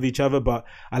geeking out of each other, but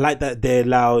I like that they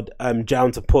allowed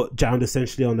JJJJound to put JJJJound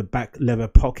essentially on the back leather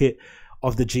pocket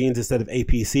of the jeans instead of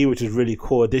A.P.C, which is really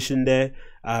cool addition there.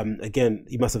 Again,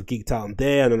 you must have geeked out on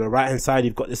there. And on the right hand side,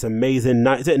 you've got this amazing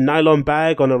is it a nylon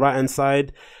bag on the right hand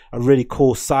side, a really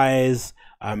cool size.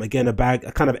 Again, a bag,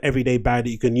 a kind of everyday bag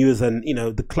that you can use, and you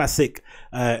know, the classic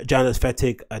JJJJound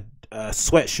aesthetic, a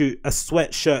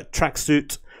sweatshirt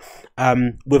tracksuit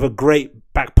with a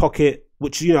great back pocket,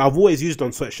 which, you know, I've always used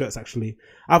on sweatshirts actually.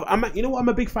 You know what I'm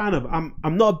a big fan of?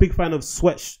 I'm not a big fan of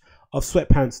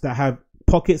sweatpants that have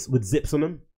pockets with zips on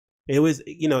them. It always,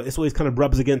 you know, it's always kind of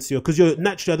rubs against you, because you're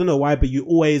naturally, I don't know why, but you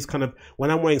always kind of, when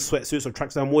I'm wearing sweatsuits or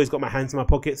tracksuits, I'm always got my hands in my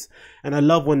pockets, and I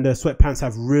love when the sweatpants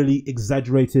have really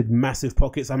exaggerated massive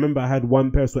pockets. I remember I had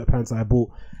one pair of sweatpants I bought.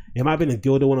 It might have been a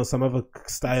Gilda one or some other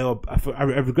style. I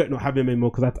regret not having them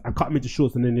anymore because I cut them into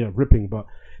shorts and then they're ripping. But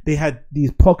they had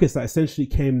these pockets that essentially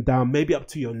came down maybe up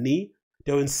to your knee.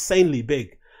 They were insanely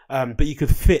big. But you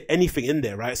could fit anything in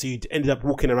there, right? So you ended up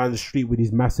walking around the street with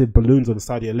these massive balloons on the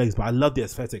side of your legs. But I love the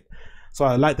aesthetic. So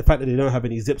I like the fact that they don't have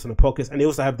any zips on the pockets. And they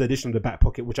also have the addition of the back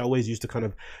pocket, which I always used to kind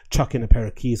of chuck in a pair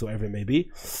of keys or whatever it may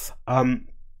be.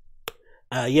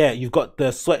 Yeah, you've got the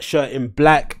sweatshirt in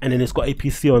black, and then it's got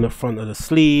A.P.C on the front of the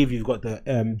sleeve. You've got the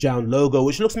JJJJound logo,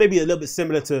 which looks maybe a little bit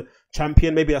similar to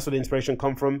Champion. Maybe that's where the inspiration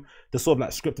come from. The sort of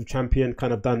like script of Champion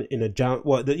kind of done in a JJJJound.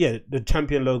 Well, the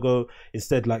Champion logo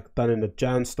instead like done in a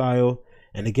JJJJound style.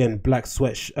 And again, black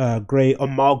grey or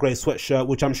mild grey sweatshirt,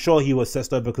 which I'm sure he was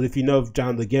obsessed over, because if you know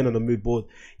JJJJound again on the mood board,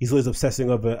 he's always obsessing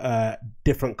over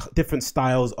different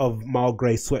styles of mild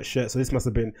grey sweatshirt. So this must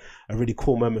have been a really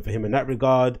cool moment for him in that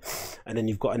regard. And then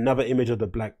you've got another image of the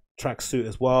black tracksuit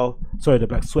as well. Sorry, the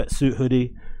black sweatsuit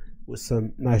hoodie with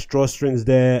some nice drawstrings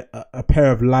there. A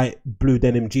pair of light blue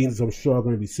denim jeans, I'm sure are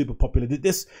going to be super popular.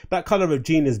 That color of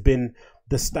jean has been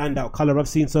the standout color I've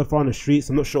seen so far on the streets.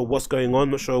 I'm not sure what's going on.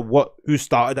 I'm not sure who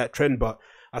started that trend, but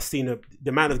I've seen the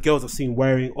amount of girls I've seen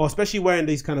wearing, or especially wearing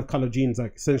these kind of color jeans,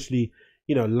 like essentially,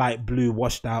 you know, light blue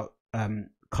washed out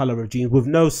color of jeans with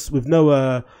no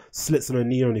slits on the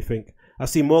knee or anything. I've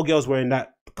seen more girls wearing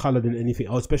that color than anything,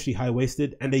 especially high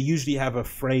waisted, and they usually have a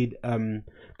frayed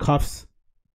cuffs.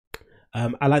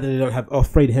 I like that they don't have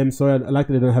frayed hem. Sorry, I like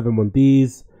that they don't have them on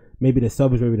these. Maybe they're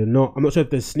salvaged, maybe they're not. I'm not sure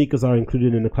if the sneakers are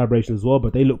included in the collaboration as well,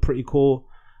 but they look pretty cool.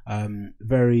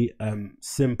 Very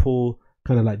simple,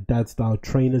 kind of like dad style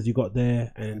trainers you got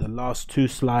there. And the last two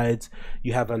slides,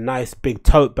 you have a nice big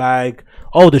tote bag.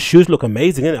 Oh, the shoes look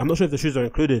amazing, innit? I'm not sure if the shoes are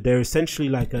included. They're essentially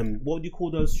like, what would you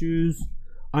call those shoes?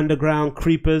 Underground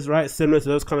creepers, right? Similar to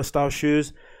those kind of style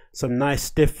shoes. Some nice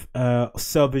stiff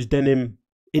selvage denim,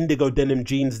 indigo denim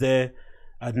jeans there.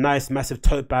 A nice massive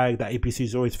tote bag that A.P.C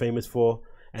is always famous for.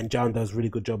 And JJJJound does a really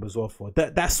good job as well for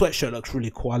that. That sweatshirt looks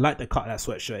really cool. I like the cut of that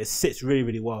sweatshirt. It sits really,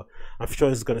 really well. I'm sure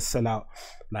this is going to sell out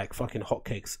like fucking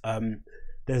hotcakes.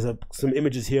 There's some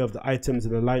images here of the items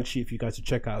in the line sheet for you guys to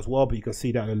check out as well, but you can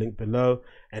see that in the link below.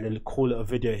 And then a cool little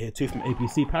video here too from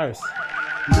A.P.C Paris.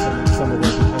 Some of the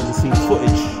behind the scenes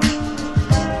footage.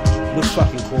 Looks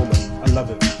fucking cool, man. I love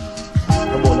it.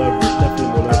 I'm all over it. Definitely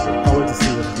all over it. I want to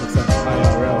see what it looks like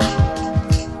IRL.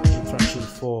 Interaction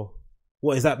 4.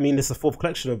 What does that mean? This is the fourth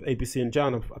collection of A.P.C and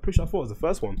JJJJound. I'm pretty sure I thought it was the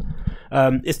first one.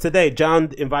 It's today.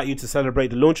 JJJJound invite you to celebrate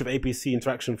the launch of A.P.C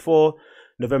Interaction 4,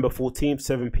 November 14th,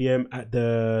 7 p.m. at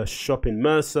the shop in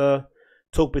Mercer.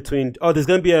 Talk between... Oh, there's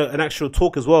going to be an actual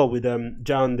talk as well with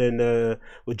JJJJound and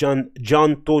with John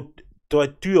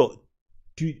Tuto.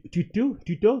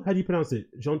 How do you pronounce it?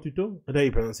 Jean Tuto? I don't know how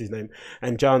you pronounce his name.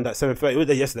 And JJJJound at 7:30. It was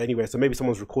there yesterday anyway, so maybe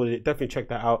someone's recorded it. Definitely check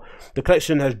that out. The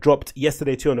collection has dropped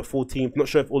yesterday too on the 14th. Not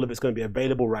sure if all of it's going to be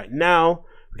available right now.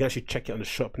 We can actually check it on the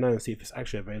shop now and see if it's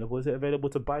actually available. Is it available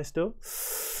to buy still?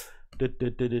 Is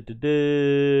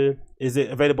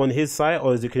it available on his site,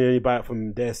 or is it, can you only buy it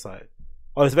from their site?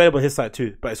 Oh, it's available on his site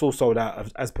too, but it's all sold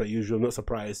out as per usual. I'm not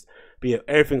surprised. But yeah,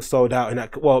 everything's sold out. And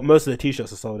well, most of the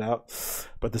t-shirts are sold out,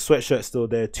 but the sweatshirt's still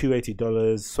there, $280.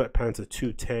 Sweatpants are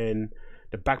 $210.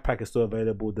 The backpack is still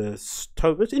available. The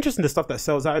tote, it's interesting the stuff that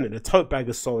sells out in it. The tote bag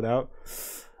is sold out.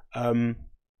 The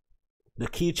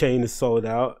keychain is sold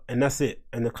out, and that's it.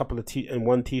 And a couple of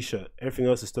one t-shirt. Everything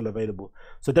else is still available.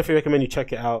 So definitely recommend you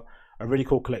check it out. A really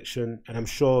cool collection, and I'm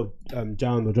sure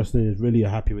JJJJound or Justin is really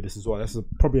happy with this as well. That's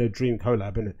probably a dream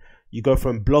collab, isn't it? You go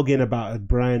from blogging about a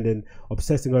brand and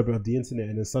obsessing over the internet,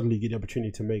 and then suddenly you get the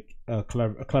opportunity to make a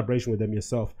collaboration with them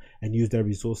yourself and use their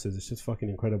resources. It's just fucking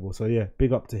incredible. So yeah,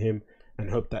 big up to him and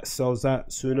hope that sells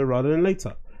out sooner rather than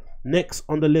later. Next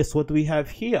on the list, what do we have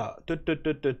here?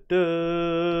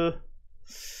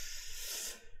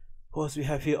 What else we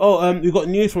have here? Oh, we got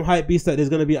news from Hypebeast that there's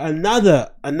going to be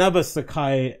another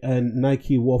Sacai and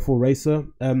Nike Waffle racer.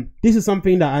 This is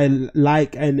something that I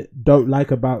like and don't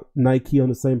like about Nike on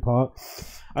the same part.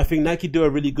 I think Nike do a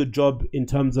really good job in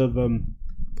terms of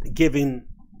giving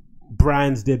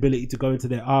brands the ability to go into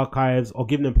their archives, or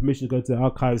giving them permission to go to their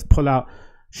archives, pull out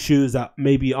shoes that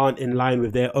maybe aren't in line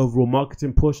with their overall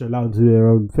marketing push, and allow them to do their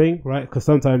own thing, right? Because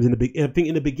sometimes I think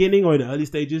in the beginning or in the early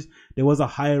stages, there was a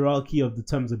hierarchy of the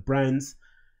terms of brands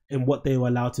and what they were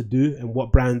allowed to do, and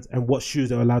what brands and what shoes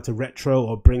they were allowed to retro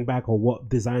or bring back, or what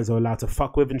designs they were allowed to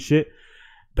fuck with and shit.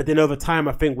 But then over time,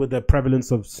 I think with the prevalence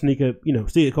of sneaker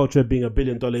culture being $1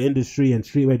 billion industry, and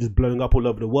streetwear just blowing up all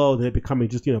over the world, and it becoming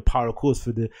just, par of course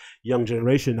for the young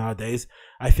generation nowadays,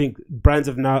 I think brands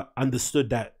have now understood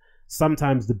that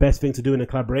sometimes the best thing to do in a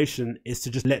collaboration is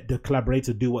to just let the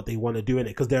collaborator do what they want to do in it,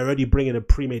 because they're already bringing a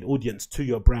pre-made audience to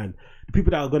your brand. The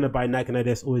people that are going to buy Nike and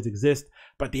Adidas always exist,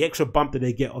 but the extra bump that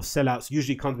they get of sellouts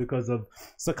usually comes because of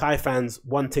Sacai fans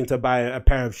wanting to buy a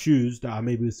pair of shoes that are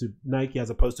maybe with Nike, as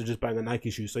opposed to just buying a Nike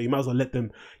shoe. So you might as well let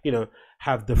them,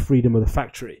 have the freedom of the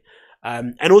factory.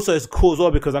 And also it's cool as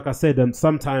well because, like I said,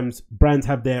 sometimes brands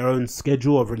have their own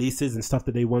schedule of releases and stuff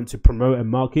that they want to promote and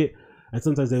market. And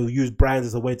sometimes they'll use brands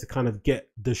as a way to kind of get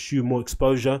the shoe more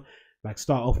exposure. Like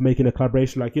start off making a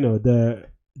collaboration, like,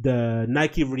 the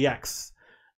Nike Reacts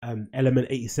Element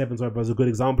 87s was a good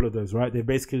example of those, right? They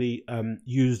basically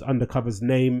used Undercover's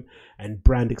name and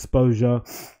brand exposure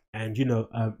and,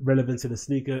 relevance in the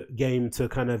sneaker game to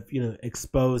kind of,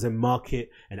 expose and market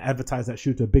and advertise that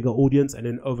shoe to a bigger audience. And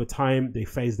then over time, they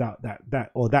phased out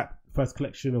that first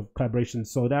collection of collaborations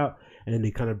sold out, and then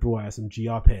they kind of brought out some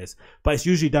GR pairs. But it's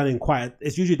usually done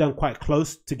quite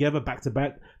close together, back to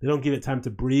back. They don't give it time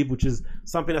to breathe, which is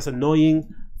something that's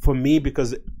annoying for me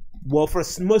because, well, for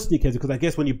most sneakers, because I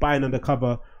guess when you buy an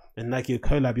Undercover and Nike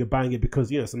collab, you're buying it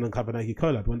because, it's an Undercover Nike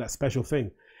collab, when that special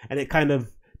thing. And it kind of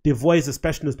devoids the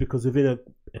specialness because within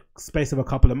a space of a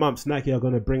couple of months, Nike are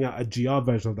going to bring out a GR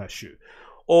version of that shoe.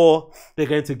 Or they're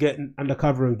going to get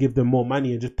Undercover and give them more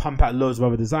money and just pump out loads of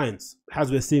other designs,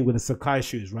 as we're seeing with the Sacai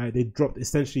shoes, right? They dropped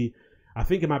essentially, I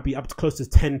think it might be up to close to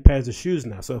 10 pairs of shoes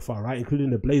now so far, right? Including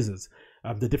the blazers,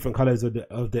 the different colors of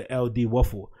the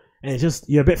LDWaffle. And it's just,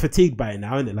 you're a bit fatigued by it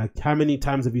now, isn't it? Like, how many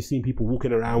times have you seen people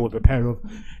walking around with a pair of...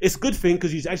 It's a good thing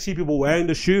because you actually see people wearing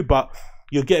the shoe, but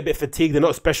you'll get a bit fatigued. They're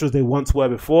not special as they once were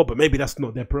before, but maybe that's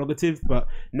not their prerogative. But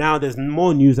now there's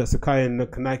more news that Sacai and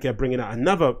Nike are bringing out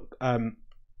another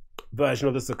version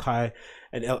of the Sacai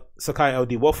and Sacai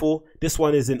LDWaffle. This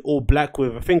one is in all black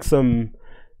with, I think, some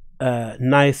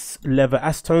nice leather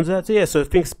acetones. So yeah, so I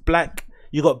think it's black.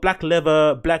 You got black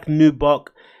leather, black nubuck,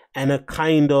 and a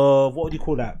kind of, what would you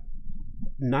call that?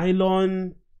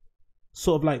 Nylon,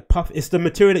 sort of like puff. It's the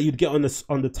material that you'd get on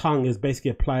the tongue is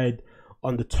basically applied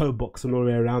on the toe box and all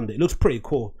the way around it. It looks pretty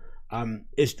cool.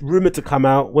 It's rumored to come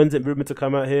out. When's it rumored to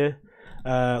come out here?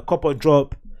 Copper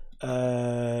drop.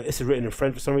 It's written in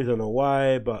French for some reason, I don't know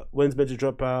why, but when's meant to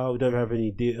drop out? We don't have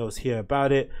any details here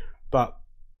about it, but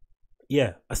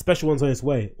yeah, a special one's on its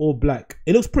way, all black.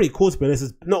 It looks pretty cool, to be honest.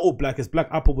 It's not all black, it's black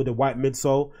upper with a white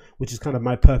midsole, which is kind of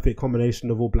my perfect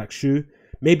combination of all black shoe.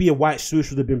 Maybe a white swoosh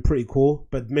would have been pretty cool,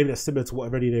 but maybe that's similar to what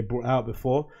already they brought out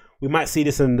before. We might see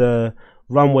this in the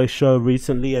runway show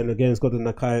recently, and again, it's got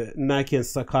the Nike and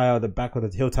Sacai on the back of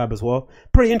the heel tab as well.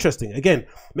 Pretty interesting. Again,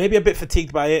 maybe a bit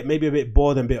fatigued by it, maybe a bit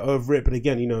bored and a bit over it, but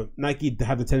again, Nike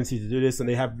have the tendency to do this, and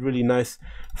they have really nice,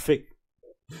 thick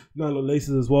nylon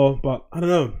laces as well. But I don't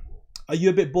know. Are you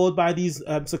a bit bored by these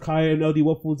Sacai and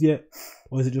LDWaffles yet?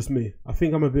 Or is it just me? I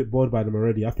think I'm a bit bored by them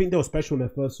already. I think they were special when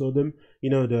I first saw them.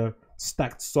 The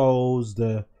stacked soles,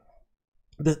 the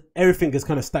everything is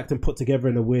kind of stacked and put together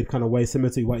in a weird kind of way,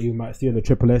 similar to what you might see on the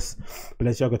Triple S,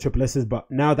 Balenciaga Triple S's. But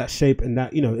now that shape and that,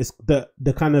 it's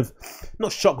the kind of,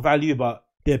 not shock value, but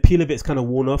the appeal of it's kind of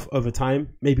worn off over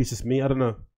time. Maybe it's just me. I don't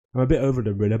know. I'm a bit over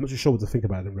them, really. I'm not too sure what to think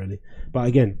about them, really. But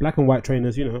again, black and white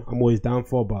trainers, I'm always down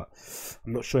for, but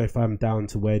I'm not sure if I'm down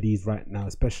to wear these right now,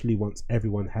 especially once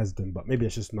everyone has them. But maybe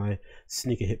it's just my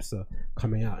sneaker hipster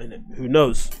coming out, innit? Who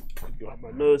knows? You have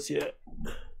my nose here.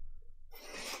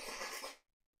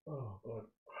 Oh, God.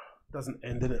 Doesn't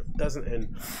end, innit? Doesn't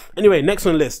end. Anyway, next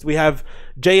on the list, we have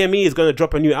JME is going to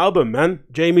drop a new album, man.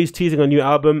 JME's teasing a new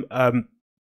album.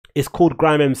 It's called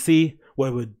Grime MC.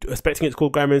 where we're expecting it's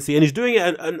called Grime MC, and he's doing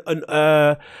it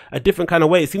a different kind of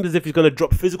way. It seems as if he's going to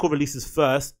drop physical releases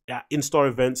first at in-store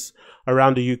events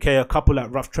around the UK, a couple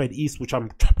at Rough Trade East, which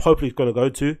I'm hopefully going to go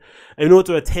to. And in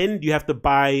order to attend, you have to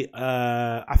buy,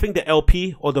 I think the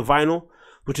LP or the vinyl,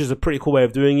 which is a pretty cool way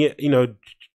of doing it. You know,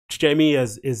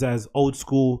 JME is as old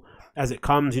school as it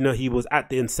comes. You know, he was at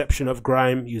the inception of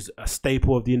grime. He's a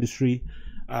staple of the industry.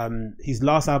 His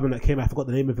last album that came out, I forgot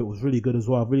the name of it, was really good as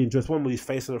well. I really enjoyed one with his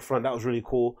face on the front. That was really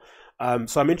cool.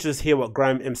 So I'm interested to hear what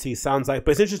Grime MC sounds like.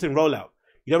 But it's interesting rollout.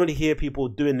 You don't really hear people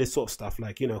doing this sort of stuff,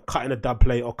 like, you know, cutting a dub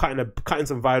plate or cutting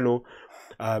some vinyl,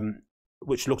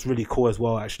 which looks really cool as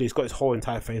well. Actually, it's got his whole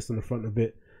entire face on the front of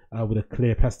it with a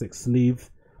clear plastic sleeve.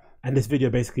 And this video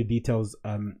basically details.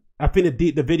 I think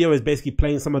the video is basically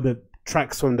playing some of the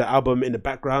tracks from the album in the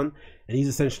background, and he's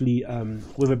essentially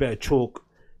with a bit of chalk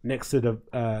next to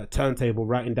the turntable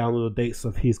writing down all the dates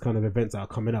of his kind of events that are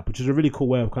coming up, which is a really cool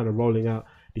way of kind of rolling out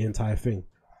the entire thing.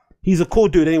 He's a cool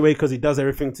dude anyway, because he does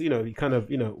everything to, you know, he kind of,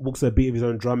 you know, walks a beat of his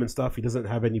own drum and stuff. He doesn't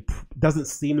have any, doesn't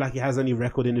seem like he has any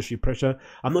record industry pressure.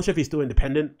 I'm not sure if he's still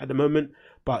independent at the moment,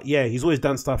 but yeah, he's always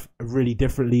done stuff really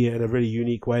differently in a really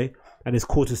unique way. And it's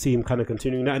cool to see him kind of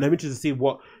continuing that. And I'm interested to see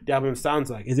what the album sounds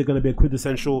like. Is it going to be a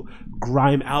quintessential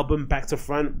grime album back to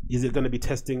front? Is it going to be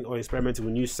testing or experimenting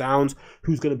with new sounds?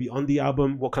 Who's going to be on the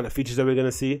album? What kind of features are we going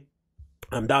to see?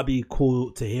 That'd be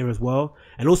cool to hear as well.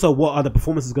 And also, what are the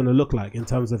performances going to look like in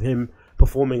terms of him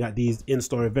performing at these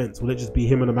in-store events? Will it just be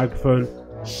him on a microphone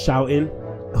shouting,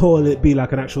 or will it be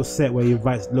like an actual set where he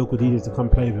invites local DJs to come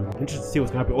play with him? Interested to see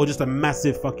what's going to happen. Or just a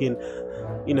massive fucking,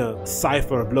 you know,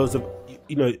 cypher of loads of,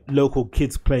 you know, local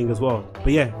kids playing as well.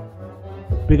 But yeah,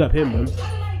 big up him, man,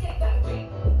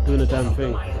 doing the damn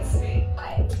thing.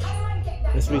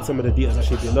 Let's read some of the details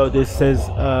actually below. This says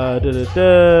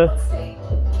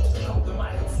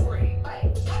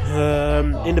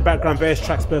in the background, various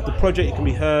tracks birthed the project. It can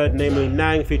be heard, namely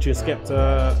Nang featuring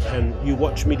Skepta and You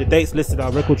Watch Me. The dates listed are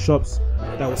record shops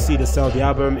that will see the sale of the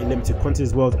album in limited quantities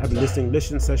as well as album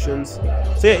listen sessions.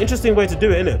 So yeah, interesting way to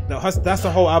do it, isn't it? That's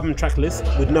the whole album track list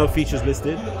with no features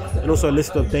listed, and also a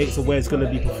list of dates of where it's going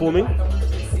to be performing.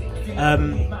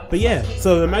 But yeah,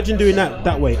 so imagine doing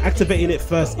that way, activating it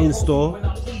first in store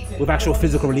with actual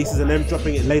physical releases, and then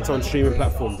dropping it later on streaming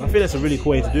platforms. I think that's a really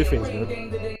cool way to do things, man.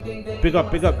 Big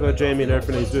up Jamie and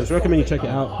everything he's doing. So I recommend you check it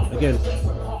out. Again,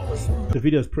 the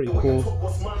video is pretty cool.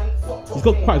 He's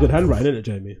got quite a good handwriting, isn't it,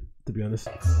 Jamie? To be honest,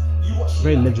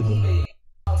 very legible.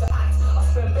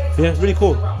 Yeah, really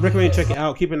cool. Recommend you check it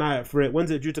out. Keep an eye out for it.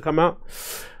 When's it due to come out?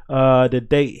 The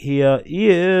date here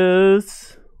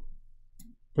is,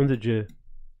 when's it due?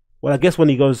 Well, I guess when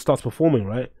he starts performing,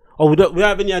 right? Oh, we don't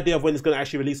have any idea of when it's going to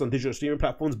actually release on digital streaming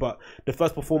platforms, but the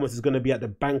first performance is going to be at the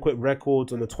Banquet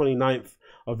Records on the 29th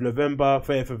of November,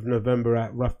 30th of November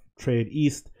at Rough Trade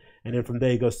East, and then from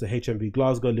there he goes to HMV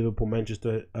Glasgow, Liverpool,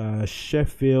 Manchester,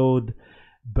 Sheffield,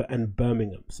 and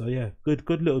Birmingham. So yeah,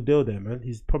 good little deal there, man.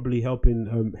 He's probably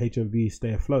helping HMV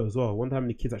stay afloat as well. I wonder how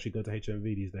many kids actually go to HMV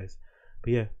these days.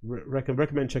 But yeah,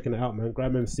 recommend checking it out, man.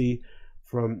 Grime MC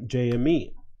from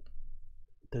JME.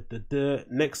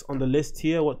 Next on the list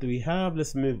here, what do we have?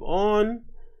 Let's move on.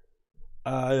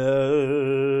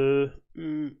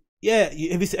 Yeah,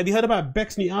 have you heard about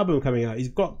Beck's new album coming out? He's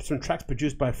got some tracks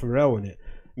produced by Pharrell on it.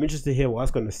 I'm interested to hear what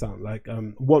that's going to sound like.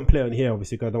 Won't play on here,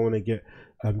 obviously, because I don't want to get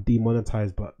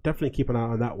demonetized, but definitely keep an eye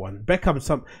on that one. Beck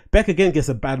again gets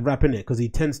a bad rap in it because he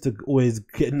tends to always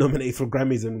get nominated for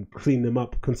Grammys and clean them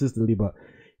up consistently, but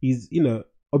he's, you know,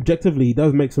 objectively, he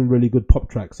does make some really good pop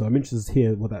tracks, so I'm interested to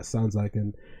hear what that sounds like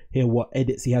and hear what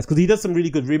edits he has, because he does some really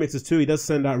good remixes too. He does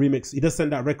send out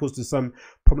records to some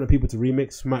prominent people to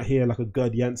remix. Might hear like a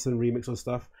Gerd Jansen remix or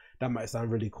stuff. That might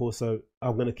sound really cool, so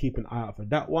I'm gonna keep an eye out for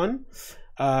that one.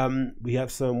 We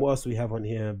have some, what else do we have on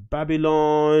here?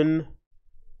 Babylon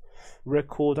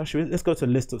record. Actually, let's go to a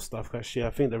list of stuff. Actually, I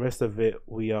think the rest of it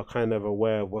we are kind of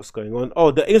aware of what's going on.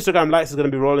 Oh, the Instagram Lights is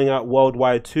going to be rolling out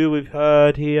worldwide too, we've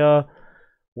heard here.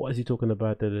 What is he talking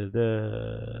about?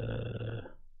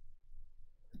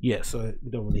 Yeah, so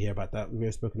we don't want to hear about that. We've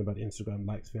already spoken about Instagram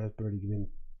likes. We have already been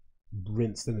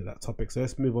rinsed into that topic. So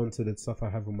let's move on to the stuff I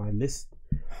have on my list,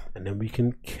 and then we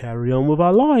can carry on with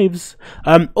our lives.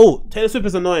 Oh, Taylor Swift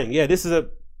is annoying. Yeah, this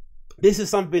is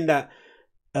something that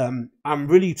I'm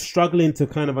really struggling to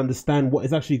kind of understand what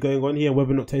is actually going on here.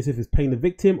 Whether or not Taylor Swift is playing the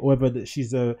victim, or whether that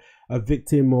she's a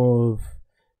victim of,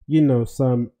 you know,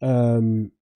 some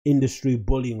industry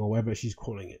bullying, or whatever she's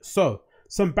calling it. So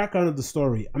some background of the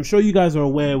story. I'm sure you guys are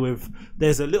aware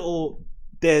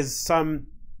there's some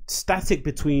static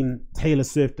between Taylor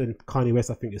Swift and Kanye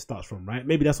West. I think it starts from, right?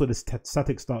 Maybe that's where the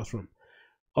static starts from.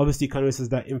 Obviously, Kanye West has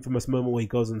that infamous moment where he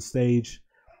goes on stage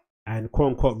and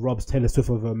quote unquote robs Taylor Swift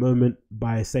of her moment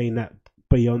by saying that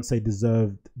Beyonce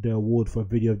deserved the award for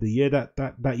Video of the Year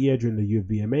that year during the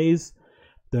VMAs.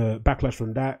 The backlash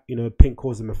from that, you know, Pink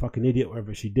calls him a fucking idiot,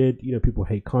 whatever she did. You know, people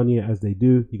hate Kanye as they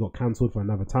do. He got cancelled for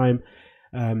another time.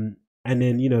 And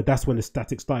then, you know, that's when the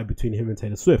static started between him and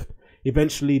Taylor Swift.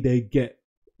 Eventually they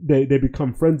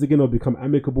become friends again or become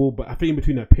amicable. But I think in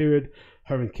between that period,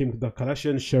 her and Kim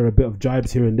Kardashian share a bit of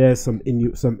jibes here and there. Some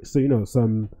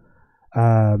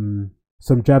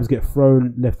jabs get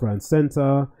thrown left, right, and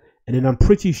center. And then I'm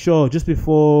pretty sure just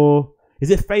before, is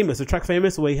it Famous? The track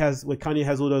Famous, where Kanye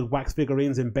has all those wax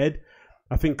figurines in bed.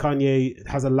 I think Kanye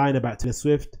has a line about Taylor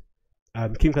Swift.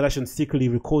 Kim Kardashian secretly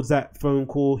records that phone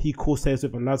call. He calls Taylor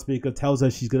Swift on loudspeaker, tells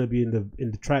her she's gonna be in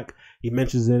the track. He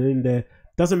mentions it in there.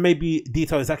 Doesn't maybe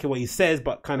detail exactly what he says,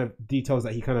 but kind of details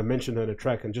that he kind of mentioned her in the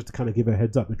track, and just to kind of give her a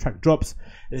heads up, the track drops,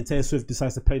 and then Taylor Swift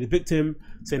decides to play the victim,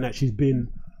 saying that she's been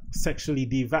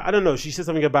sexually I don't know, she said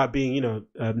something about being, you know,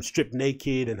 stripped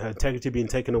naked and her integrity being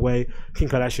taken away. Kim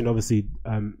Kardashian obviously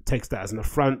takes that as an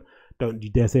affront. Don't you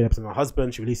dare say that to my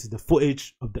husband. She releases the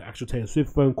footage of the actual Taylor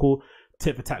Swift phone call.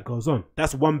 Tit for tat goes on.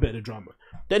 That's one bit of the drama.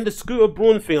 Then the Scooter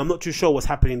Braun thing, I'm not too sure what's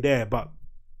happening there,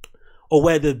 or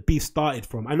where the beef started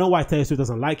from. I know why Taylor Swift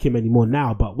doesn't like him anymore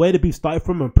now, but where the beef started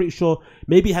from, I'm pretty sure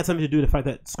maybe it had something to do with the fact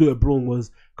that Scooter Braun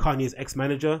was Kanye's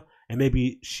ex-manager, and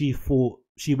maybe she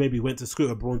maybe went to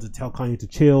Scooter Braun to tell Kanye to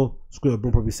chill. Scooter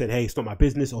Braun probably said, hey, it's not my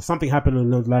business, or something happened along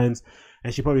those lines,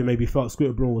 and she probably maybe felt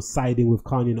Scooter Braun was siding with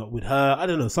Kanye, not with her. I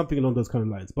don't know, something along those kind of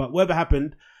lines. But whatever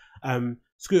happened,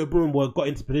 Scooter Braun got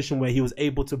into a position where he was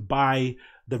able to buy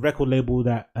the record label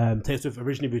that Taylor Swift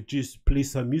originally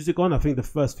released her music on. I think the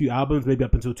first few albums, maybe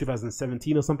up until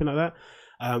 2017 or something like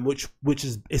that, which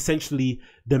is essentially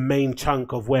the main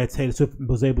chunk of where Taylor Swift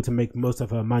was able to make most of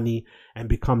her money and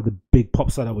become the big pop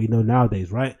star that we know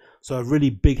nowadays, right? So a really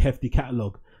big, hefty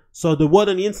catalog. So the word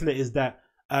on the internet is that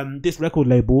this record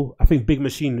label, I think Big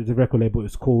Machine is the record label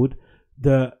it's called,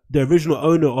 the original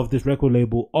owner of this record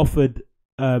label offered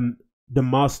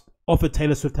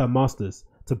Taylor Swift her masters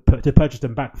to purchase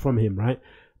them back from him, right?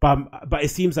 But it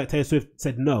seems like Taylor Swift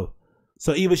said no.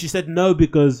 So either she said no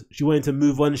because she wanted to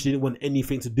move on, she didn't want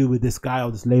anything to do with this guy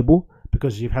or this label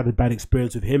because she had a bad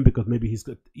experience with him because maybe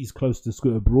he's close to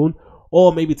Scooter Braun,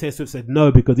 or maybe Taylor Swift said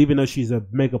no because even though she's a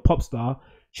mega pop star,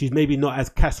 she's maybe not as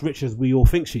cash rich as we all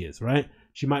think she is, right?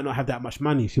 She might not have that much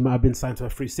money. She might have been signed to a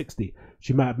 360.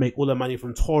 She might make all her money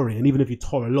from touring. And even if you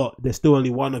tour a lot, there's still only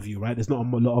one of you, right? There's not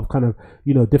a lot of kind of,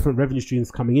 you know, different revenue streams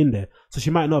coming in there. So she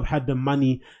might not have had the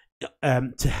money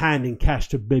to hand in cash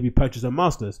to maybe purchase her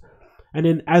masters. And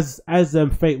then as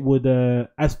fate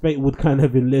would kind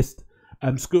of enlist,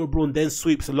 Scooter Braun then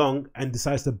sweeps along and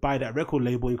decides to buy that record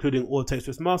label, including all Taylor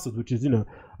Swift's masters, which is, you know,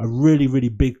 a really, really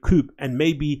big coup. And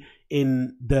maybe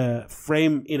in the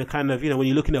frame, in a kind of, you know, when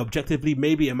you're looking at it objectively,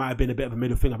 maybe it might have been a bit of a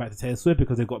middle finger back to Taylor Swift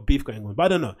because they've got beef going on. But I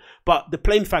don't know. But the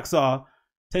plain facts are,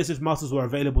 Taylor Swift's masters were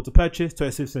available to purchase. Taylor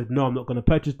Swift said, no, I'm not going to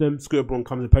purchase them. Scooter Braun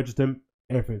comes and purchased them.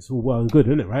 Everything's all well and good,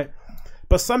 isn't it, right?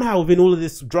 But somehow within all of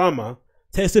this drama,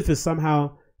 Taylor Swift has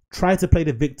somehow tried to play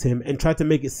the victim and tried to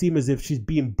make it seem as if she's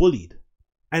being bullied.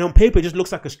 And on paper, it just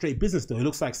looks like a straight business deal. It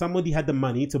looks like somebody had the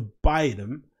money to buy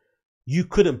them. You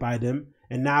couldn't buy them.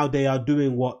 And now they are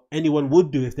doing what anyone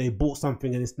would do if they bought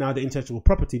something and it's now the intellectual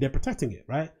property. They're protecting it,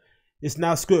 right? It's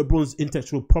now Scooter Braun's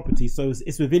intellectual property. So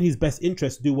it's within his best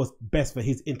interest to do what's best for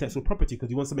his intellectual property because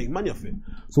he wants to make money off it.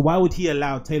 So why would he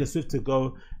allow Taylor Swift to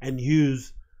go and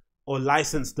use or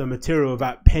license the material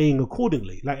without paying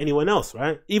accordingly like anyone else,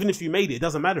 right? Even if you made it, it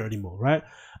doesn't matter anymore, right?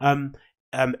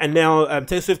 And now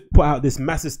Taylor Swift put out this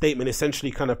massive statement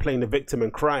essentially kind of playing the victim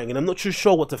and crying, and I'm not too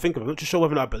sure what to think of it. I'm not too sure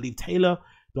whether or not I believe Taylor,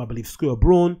 do I believe Scooter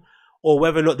Braun, or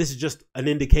whether or not this is just an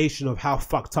indication of how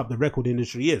fucked up the record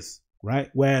industry is, right?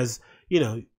 Whereas, you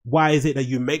know, why is it that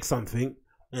you make something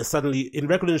and suddenly in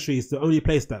record industry it's the only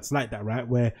place that's like that, right?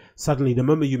 Where suddenly the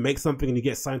moment you make something and you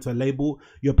get signed to a label,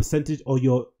 your percentage or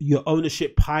your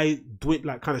ownership pie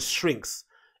kind of shrinks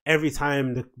every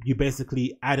time you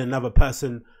basically add another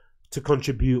person to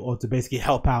contribute or to basically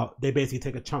help out. They basically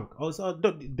take a chunk. Also,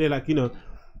 they're like, you know,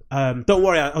 don't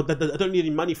worry, I don't need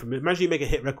any money from it. Imagine you make a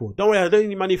hit record. Don't worry, I don't need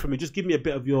any money from it. Just give me a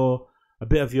bit of your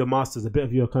masters, a bit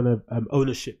of your kind of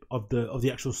ownership of the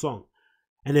actual song.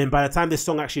 And then by the time this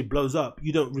song actually blows up,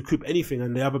 you don't recoup anything,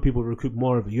 and the other people recoup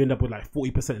more of it. You end up with like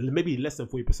 40%, maybe less than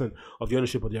 40% of the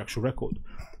ownership of the actual record.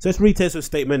 So let's read Taylor Swift's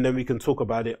statement, then we can talk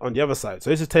about it on the other side. So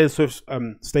this is Taylor Swift's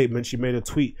statement. She made a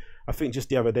tweet, I think, just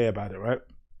the other day about it, right?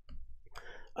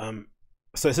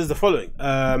 So it says the following.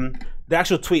 The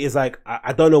actual tweet is like,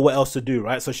 I don't know what else to do,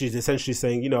 right? So she's essentially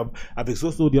saying, you know, I've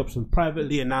exhausted all the options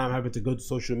privately, and now I'm having to go to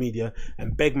social media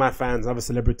and beg my fans, other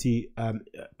celebrity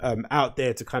out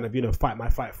there to kind of, you know, fight my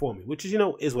fight for me, which is, you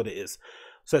know, is what it is.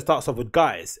 So it starts off with,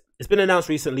 guys, it's been announced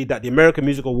recently that the American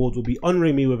Music Awards will be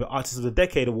honoring me with an Artist of the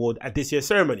Decade award at this year's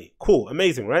ceremony. Cool,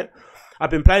 amazing, right?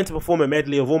 I've been planning to perform a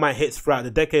medley of all my hits throughout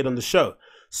the decade on the show.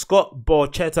 Scott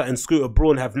Borchetta and Scooter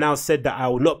Braun have now said that I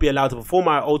will not be allowed to perform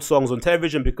my old songs on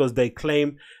television because they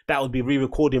claim that would be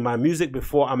re-recording my music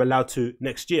before I'm allowed to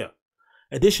next year.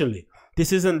 Additionally,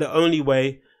 this isn't the only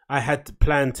way I had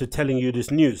planned to telling you this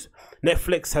news.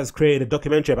 Netflix has created a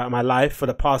documentary about my life for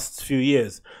the past few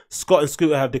years. Scott and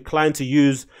Scooter have declined to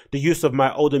use the use of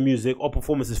my older music or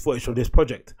performances footage from this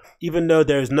project, even though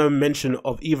there is no mention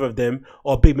of either of them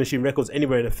or Big Machine Records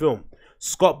anywhere in the film.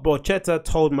 Scott Borchetta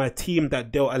told my team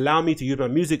that they'll allow me to use my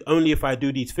music only if I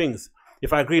do these things.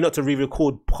 If I agree not to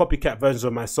re-record copycat versions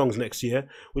of my songs next year,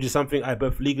 which is something I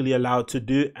both legally allowed to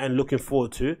do and looking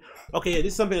forward to. Okay, yeah,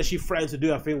 this is something that she threatened to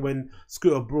do, I think, when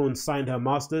Scooter Braun signed her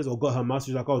masters or got her masters.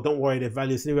 She's like, oh, don't worry, they're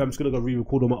valueless anyway. I'm just going to go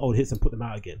re-record all my old hits and put them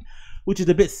out again. Which is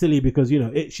a bit silly because, you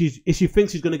know, if she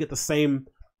thinks she's going to get the same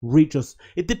reach,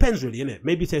 it depends really, innit?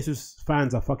 Maybe Taylor Swift's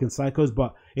fans are fucking psychos,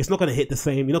 but it's not going to hit the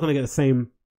same. You're not going to get the same.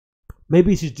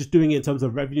 Maybe she's just doing it in terms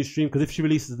of revenue stream, because if she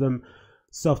releases them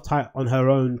self-tight on her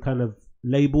own kind of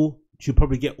label, she'll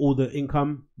probably get all the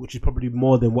income, which is probably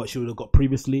more than what she would have got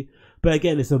previously. But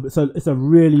again, it's a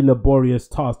really laborious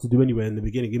task to do anyway in the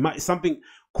beginning. It's something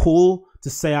cool to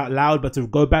say out loud, but to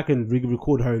go back and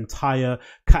record her entire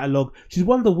catalog. She's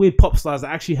one of the weird pop stars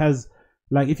that actually has,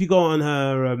 like, if you go on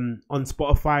her on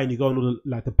Spotify and you go on all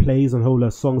the plays on all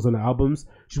her songs on her albums,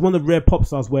 she's one of the rare pop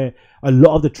stars where a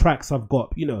lot of the tracks have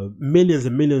got, you know, millions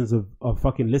and millions of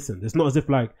fucking listens. It's not as if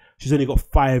like she's only got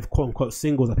 5 quote unquote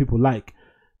singles that people like.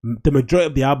 The majority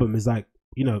of the album is like,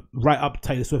 you know, right up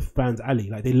Taylor Swift fans' alley.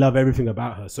 Like, they love everything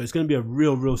about her. So it's going to be a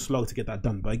real slog to get that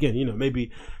done. But again, you know,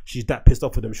 maybe she's that pissed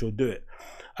off with them, she'll do it.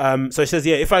 So she says,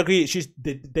 yeah, if I agree,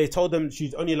 they told them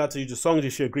she's only allowed to use the songs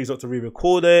if she agrees not to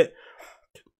re-record it.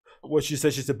 What she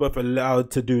says she's both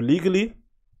allowed to do legally,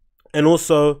 and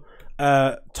also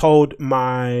told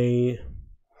my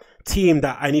team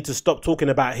that I need to stop talking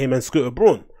about him and Scooter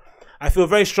Braun. I feel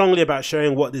very strongly about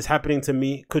sharing what is happening to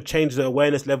me could change the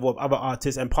awareness level of other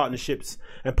artists and partnerships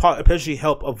and potentially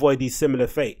help avoid these similar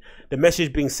fate. The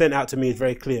message being sent out to me is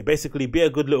very clear. Basically, be a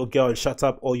good little girl and shut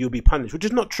up or you'll be punished, which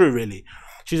is not true really.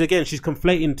 She's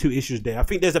conflating two issues there. I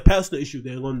think there's a personal issue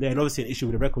going on there and obviously an issue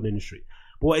with the record industry.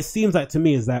 But what it seems like to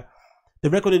me is that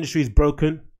the record industry is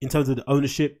broken in terms of the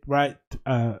ownership, right?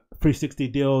 360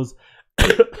 deals,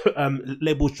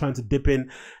 labels trying to dip in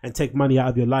and take money out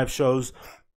of your live shows.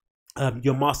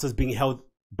 Your masters being held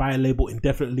by a label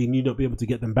indefinitely and you not be able to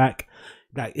get them back.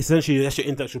 Like, essentially that's your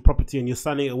intellectual property and you're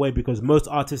signing it away because most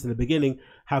artists in the beginning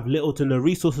have little to no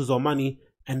resources or money,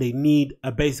 and they need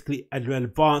basically an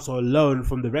advance or a loan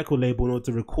from the record label in order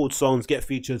to record songs, get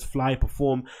features, fly,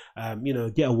 perform, you know,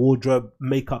 get a wardrobe,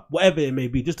 makeup, whatever it may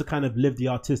be, just to kind of live the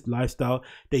artist lifestyle.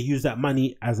 They use that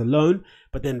money as a loan,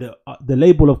 but then the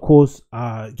label, of course,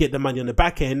 get the money on the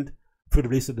back end through the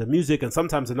release of the music. And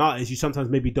sometimes an artist, you sometimes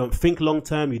maybe don't think long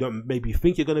term, you don't maybe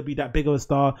think you're going to be that big of a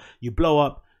star, you blow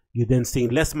up, you're then seeing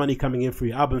less money coming in through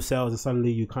your album sales, and suddenly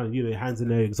you kind of, you know, your hands in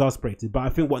there exasperated. But I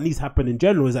think what needs to happen in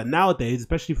general is that nowadays,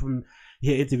 especially from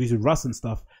hear interviews with Russ and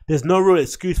stuff, there's no real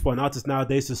excuse for an artist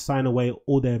nowadays to sign away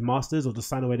all their masters or to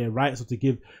sign away their rights or to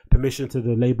give permission to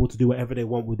the label to do whatever they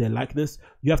want with their likeness.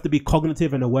 You have to be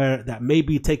cognitive and aware that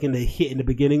maybe taking the hit in the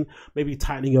beginning, maybe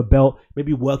tightening your belt,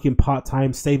 maybe working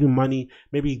part-time, saving money,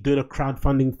 maybe doing a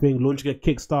crowdfunding thing, launching a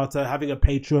Kickstarter, having a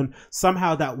Patreon,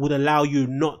 somehow that would allow you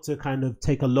not to kind of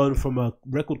take a loan from a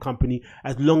record company,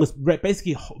 as long as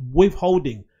basically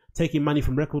withholding taking money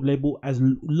from record label as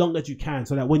long as you can,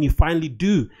 so that when you finally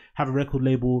do have a record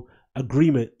label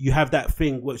agreement, you have that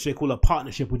thing which they call a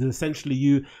partnership, which is essentially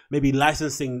you maybe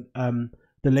licensing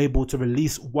the label to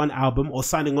release one album or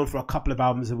signing on for a couple of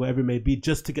albums or whatever it may be,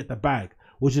 just to get the bag,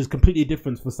 which is completely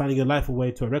different for signing your life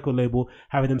away to a record label,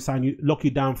 having them sign you, lock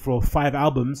you down for 5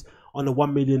 albums on a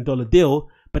 $1 million deal.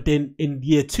 But then in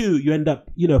year 2, you end up,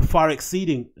 you know, far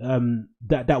exceeding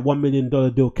that $1 million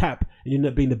deal cap, and you end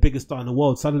up being the biggest star in the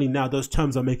world. Suddenly now those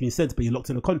terms are making sense, but you're locked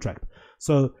in a contract.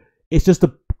 So it's just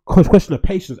a question of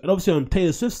patience. And obviously on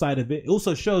Taylor Swift's side of it, it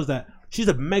also shows that she's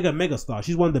a mega star.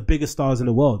 She's one of the biggest stars in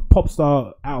the world, pop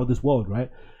star out of this world,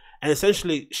 right? And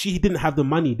essentially she didn't have the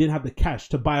money, didn't have the cash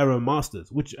to buy her own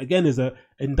masters, which again is an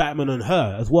indictment on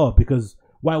her as well, because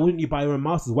Why wouldn't you buy your own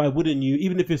masters? Why wouldn't you,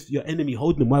 even if it's your enemy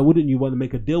holding them, why wouldn't you want to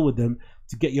make a deal with them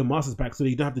to get your masters back so that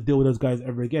you don't have to deal with those guys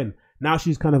ever again? Now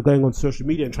she's kind of going on social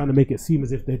media and trying to make it seem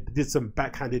as if they did some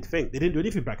backhanded thing. They didn't do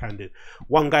anything backhanded.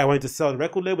 One guy wanted to sell the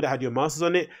record label that had your masters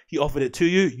on it. He offered it to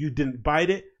you. You didn't buy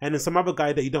it. And then some other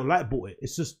guy that you don't like bought it.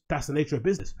 It's just, that's the nature of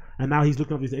business. And now he's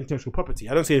looking after his intellectual property.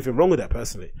 I don't see anything wrong with that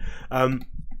personally.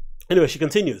 Anyway, she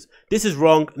continues. This is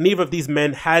wrong. Neither of these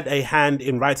men had a hand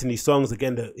in writing these songs.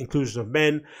 Again, the inclusion of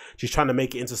men. She's trying to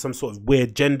make it into some sort of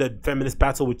weird gender feminist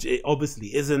battle, which it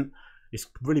obviously isn't. It's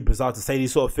really bizarre to say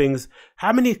these sort of things.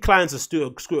 How many clients does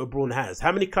Scooter Braun has?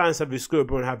 How many clients have Scooter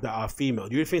Braun have that are female?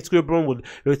 Do you think Scooter Braun would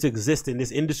be able to exist in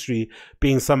this industry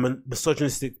being some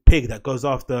misogynistic pig that goes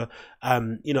after,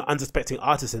 you know, unsuspecting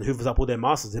artists and hoovers up all their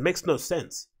masters? It makes no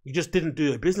sense. You just didn't do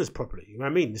your business properly. You know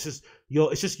what I mean? It's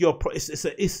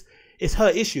her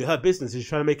issue, her business. She's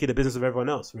trying to make it a business of everyone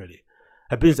else, really.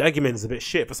 Her business argument is a bit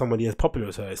shit for somebody as popular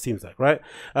as her, it seems like, right?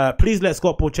 Please let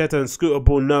Scott Borchetta and Scooter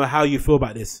Braun know how you feel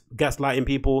about this. Gaslighting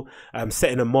people,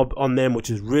 setting a mob on them, which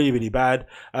is really, really bad.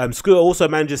 Scooter also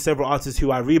manages several artists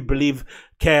who I really believe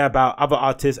care about other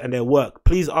artists and their work.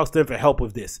 Please ask them for help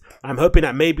with this. I'm hoping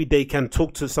that maybe they can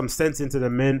talk to some sense into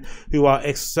the men who are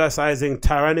exercising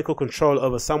tyrannical control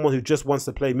over someone who just wants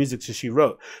to play music she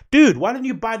wrote. Dude, why don't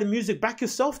you buy the music back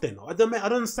yourself then? I don't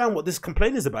understand what this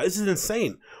complaint is about. This is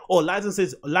insane. Or license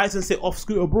it off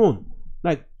Scooter Braun.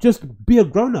 Like, just be a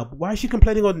grown-up. Why is she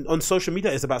complaining on social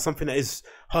media? It's about something that is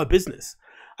her business.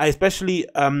 I'm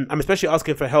especially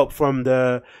asking for help from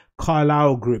the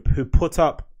Carlisle group who put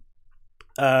up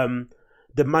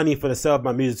the money for the sale of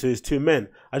my music to his two men.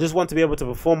 I just want to be able to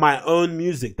perform my own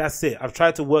music. That's it. I've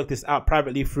tried to work this out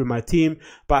privately through my team,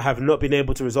 but have not been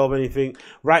able to resolve anything.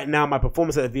 Right now, my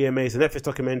performance at the VMAs, the Netflix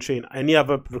documentary, and any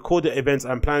other recorded events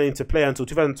I'm planning to play until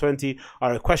 2020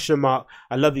 are a question mark.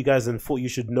 I love you guys and thought you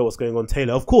should know what's going on,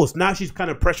 Taylor. Of course, now she's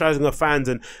kind of pressurizing her fans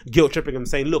and guilt tripping them,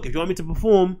 saying, look, if you want me to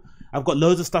perform, I've got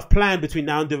loads of stuff planned between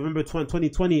now and November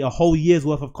 2020, a whole year's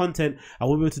worth of content. I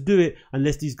won't be able to do it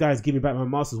unless these guys give me back my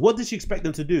masters. What did she expect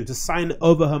them to do? To sign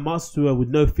over her masters to her with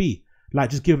no fee? Like,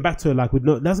 just give them back to her, like, with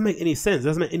no, it doesn't make any sense. It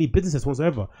doesn't make any business sense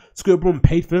whatsoever. Scooter Braun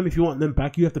paid for them. If you want them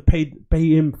back, you have to pay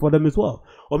him for them as well.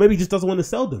 Or maybe he just doesn't want to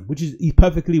sell them, which is he's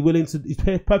perfectly within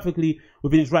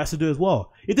his rights to do as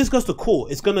well. If this goes to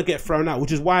court, it's gonna get thrown out,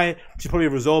 which is why she's probably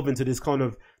resolving to this kind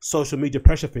of social media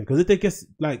pressure thing. Because if they get,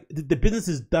 like, the business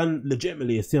is done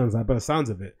legitimately, it sounds like, by the sounds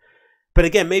of it. But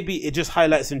again, maybe it just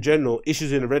highlights in general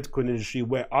issues in the record industry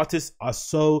where artists are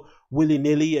so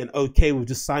willy-nilly and okay with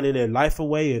just signing their life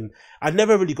away. And I've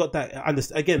never really got that.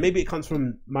 Again, maybe it comes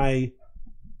from my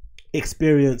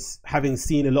experience having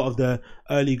seen a lot of the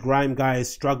early grime guys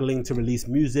struggling to release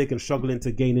music and struggling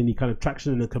to gain any kind of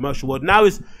traction in the commercial world. Now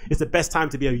it's the best time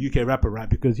to be a UK rapper, right?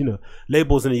 Because, you know,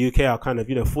 labels in the UK are kind of,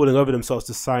 you know, falling over themselves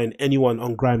to sign anyone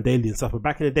on Grime Daily and stuff. But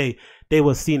back in the day, they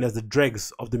were seen as the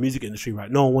dregs of the music industry, right?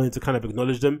 No one wanted to kind of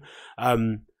acknowledge them.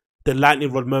 The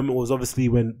lightning rod moment was obviously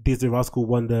when DJ Rascal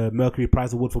won the Mercury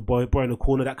Prize Award for Boy in the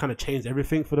Corner. That kind of changed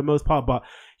everything for the most part. But,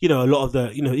 you know, a lot of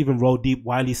the, you know, even Roll Deep,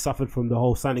 Wiley suffered from the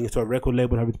whole signing into a record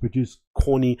label, having to produce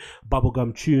corny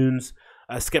bubblegum tunes.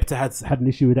 Skepta had an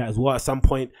issue with that as well at some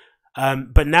point.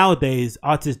 But nowadays,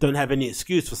 artists don't have any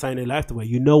excuse for signing their life away.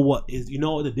 You know what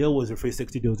the deal was with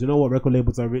 360 deals. You know what record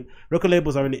labels are in. Record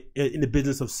labels are in the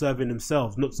business of serving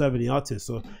themselves, not serving the artists.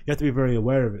 So you have to be very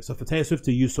aware of it. So for Taylor Swift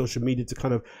to use social media to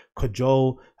kind of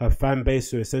cajole her fan base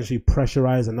to essentially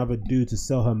pressurize another dude to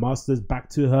sell her masters back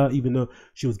to her, even though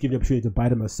she was given the opportunity to buy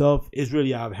them herself, is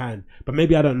really out of hand. But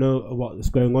maybe I don't know what's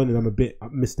going on and I'm a bit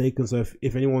mistaken. So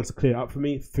if anyone wants to clear it up for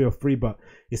me, feel free. But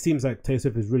it seems like Taylor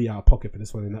Swift is really out of pocket for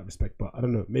this one in that respect. But I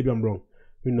don't know, maybe I'm wrong,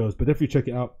 who knows. But definitely check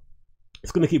it out.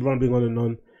 It's going to keep rambling on and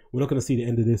on. We're not going to see the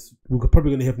end of this. We're probably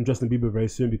going to hear from Justin Bieber very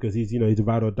soon because he's, you know, he's a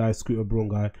ride or die Scooter Braun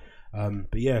guy.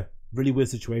 But yeah, really weird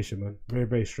situation, man. Very,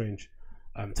 very strange.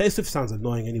 Taylor Swift sounds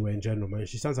annoying anyway in general, man.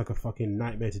 She sounds like a fucking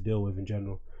nightmare to deal with in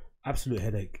general. Absolute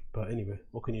headache. But anyway,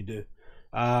 what can you do?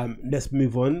 Let's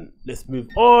move on.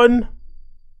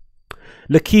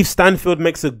 Lakeith Stanfield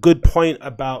makes a good point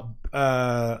about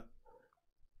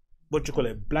what do you call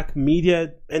it, black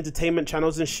media entertainment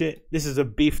channels and shit. This is a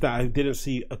beef that I didn't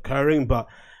see occurring, but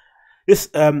this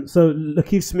so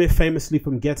Lakeith Smith, famously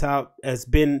from Get Out, has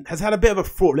had a bit of a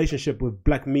fraught relationship with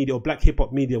black media or black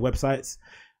hip-hop media websites.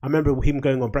 I remember him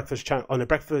going on Breakfast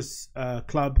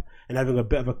Club and having a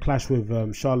bit of a clash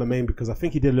with Charlemagne, because I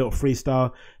think he did a little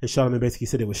freestyle and Charlemagne basically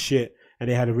said it was shit, and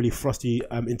they had a really frosty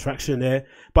interaction there.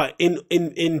 But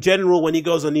in general, when he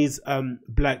goes on these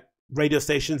black radio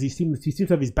stations. He seems to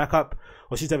have his backup,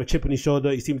 or seems to have a chip on his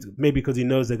shoulder. He seems, maybe because he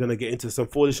knows they're going to get into some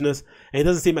foolishness, and it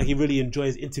doesn't seem like he really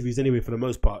enjoys interviews anyway, for the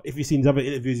most part. If you've seen his other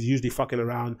interviews, he's usually fucking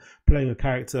around, playing a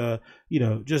character,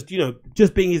 just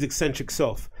being his eccentric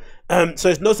self. So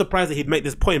it's no surprise that he'd make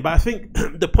this point, but I think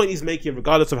the point he's making,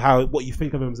 regardless of what you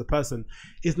think of him as a person,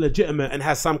 is legitimate and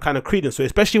has some kind of credence. So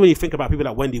especially when you think about people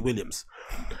like Wendy Williams.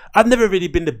 I've never really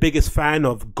been the biggest fan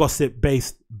of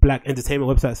gossip-based black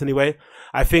entertainment websites anyway.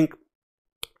 I think,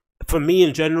 for me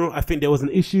in general, I think there was an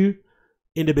issue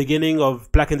in the beginning of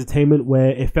black entertainment where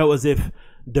it felt as if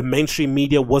the mainstream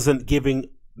media wasn't giving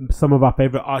some of our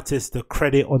favorite artists the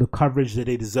credit or the coverage that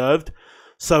they deserved.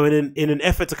 So in an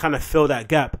effort to kind of fill that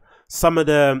gap, some of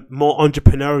the more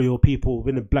entrepreneurial people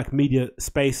within the black media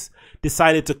space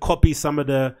decided to copy some of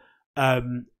the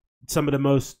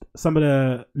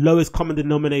lowest common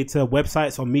denominator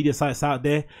websites or media sites out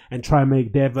there and try and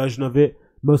make their version of it,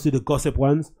 mostly the gossip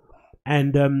ones.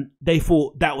 And they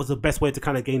thought that was the best way to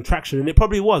kind of gain traction, and it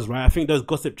probably was, right? I think those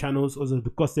gossip channels or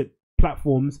the gossip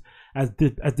platforms, as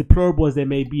deplorable as they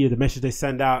may be, the message they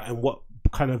send out and what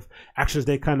kind of actions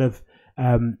they kind of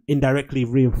indirectly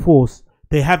reinforce,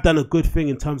 they have done a good thing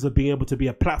in terms of being able to be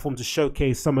a platform to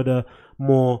showcase some of the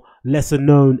more lesser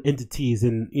known entities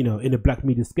in the black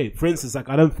media scape. For instance, like,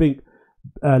 I don't think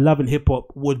Love and Hip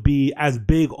Hop would be as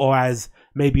big or as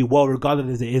maybe well regarded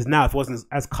as it is now if it wasn't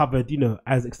as covered,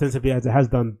 as extensively as it has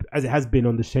been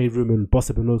on the Shade Room and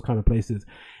Gossip and those kind of places.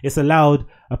 It's allowed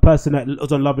a person that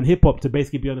was on Love and Hip Hop to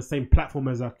basically be on the same platform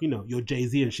as, like, your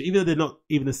Jay-Z and shit, even though they're not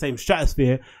even the same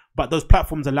stratosphere, but those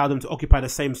platforms allow them to occupy the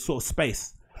same sort of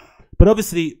space. But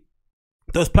obviously,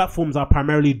 those platforms are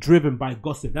primarily driven by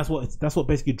gossip. That's what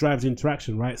basically drives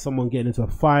interaction, right? Someone getting into a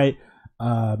fight,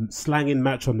 slanging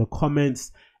match on the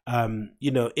comments,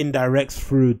 indirects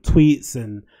through tweets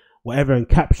and whatever, and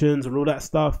captions and all that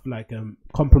stuff, like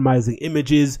compromising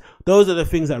images. Those are the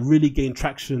things that really gain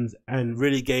tractions and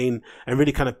really kind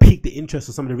of pique the interest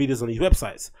of some of the readers on these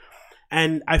websites.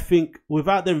 And I think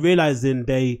without them realizing,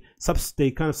 they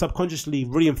kind of subconsciously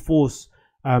reinforce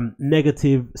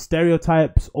negative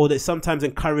stereotypes, or they sometimes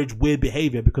encourage weird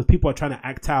behavior because people are trying to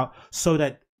act out so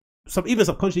that even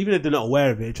subconsciously, even if they're not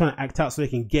aware of it, they're trying to act out so they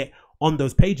can get on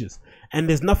those pages. And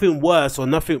there's nothing worse or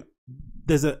nothing,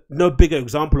 there's no bigger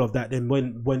example of that than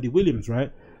Wendy Williams,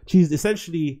 right? She's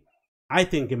essentially, I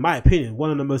think, in my opinion, one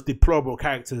of the most deplorable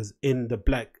characters in the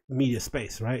black media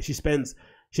space, right? She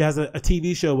has a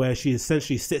TV show where she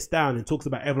essentially sits down and talks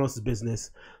about everyone else's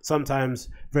business, sometimes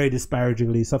very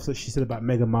disparagingly. Stuff that she said about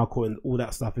Meghan Markle and all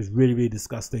that stuff is really, really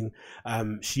disgusting.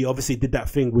 She obviously did that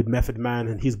thing with Method Man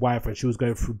and his wife when she was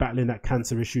going through battling that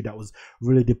cancer issue that was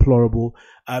really deplorable.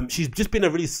 She's just been a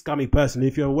really scummy person.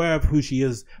 If you're aware of who she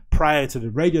is prior to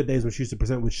the radio days when she used to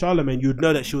present with Charlemagne, you'd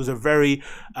know that she was a very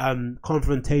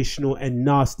confrontational and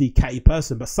nasty, catty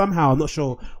person. But somehow, I'm not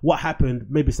sure what happened,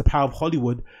 maybe it's the power of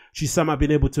Hollywood, she's somehow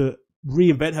been able to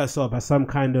reinvent herself as some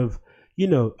kind of,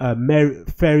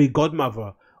 fairy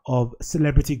godmother of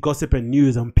celebrity gossip and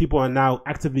news, and people are now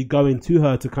actively going to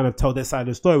her to kind of tell their side of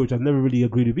the story, which I've never really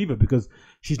agreed with either, because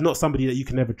she's not somebody that you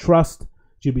can ever trust.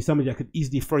 She'd be somebody that could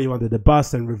easily throw you under the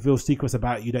bus and reveal secrets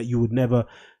about you that you would never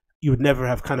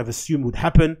have kind of assumed would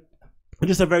happen. And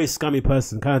just a very scummy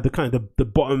person, kind of the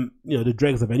bottom, the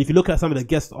dregs of it. And if you look at some of the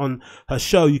guests on her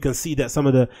show, you can see that some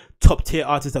of the top tier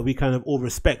artists that we kind of all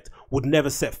respect would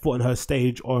never set foot on her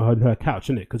stage or on her couch,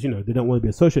 innit? Because, they don't want to be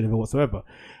associated with it whatsoever.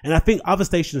 And I think other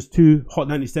stations too, Hot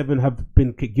 97, have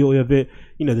been guilty of it.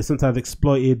 They sometimes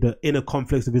exploited the inner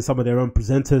conflicts within some of their own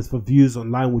presenters for views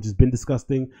online, which has been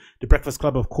disgusting. The Breakfast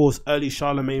Club, of course, early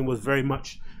Charlemagne was very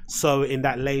much so in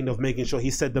that lane of making sure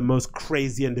he said the most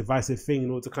crazy and divisive thing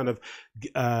in order to kind of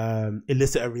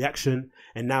elicit a reaction.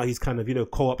 And now he's kind of,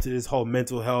 co-opted his whole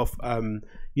mental health,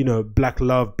 black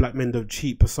love, black men don't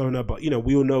cheat persona. But,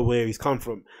 we all know where he's come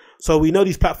from. So we know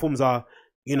these platforms are,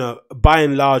 by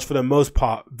and large, for the most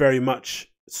part, very much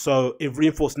so it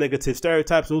reinforced negative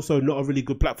stereotypes. Also not a really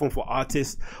good platform for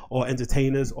artists or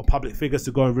entertainers or public figures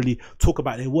to go and really talk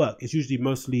about their work. It's usually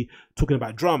mostly talking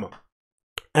about drama.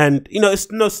 And,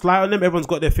 it's no slight on them. Everyone's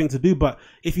got their thing to do. But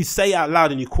if you say it out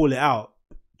loud and you call it out,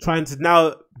 trying to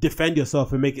now defend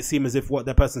yourself and make it seem as if what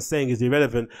that person's saying is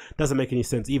irrelevant doesn't make any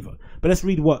sense either. But let's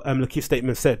read what Lakeith's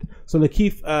statement said. So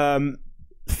Lakeith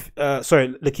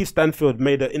Stanfield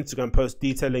made an Instagram post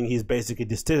detailing his basically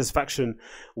dissatisfaction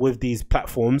with these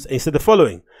platforms. And he said the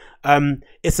following.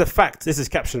 It's a fact, this is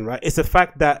caption, right? It's a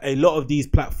fact that a lot of these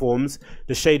platforms,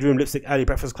 the Shade Room, Lipstick Alley,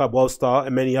 Breakfast Club, World Star,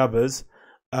 and many others,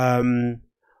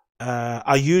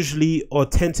 are usually or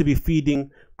tend to be feeding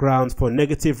grounds for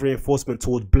negative reinforcement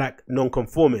towards black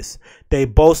nonconformists. They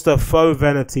bolster faux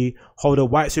vanity, hold a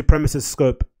white supremacist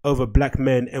scope over black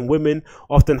men and women,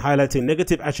 often highlighting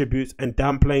negative attributes and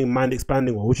downplaying mind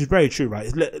expanding one, which is very true, right?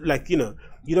 It's like, you know,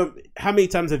 you don't, how many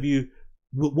times have you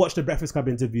watched the Breakfast Club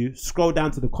interview, scroll down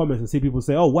to the comments and see people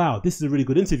say, oh wow, this is a really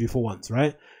good interview for once,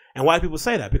 right? And why do people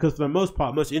say that? Because for the most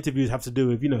part, most interviews have to do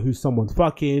with, you know, who someone's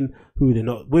fucking, who they're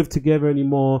not with together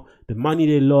anymore, the money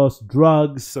they lost,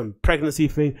 drugs, some pregnancy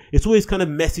thing. It's always kind of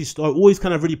messy stuff, always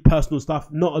kind of really personal stuff,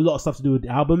 not a lot of stuff to do with the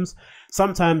albums.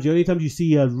 Sometimes, the only times you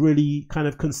see a really kind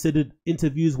of considered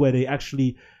interviews where they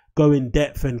actually go in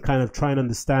depth and kind of try and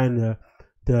understand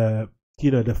the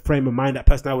you know, the frame of mind, that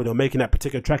personality they're making that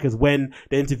particular track is when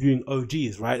they're interviewing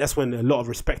OGs, right? That's when a lot of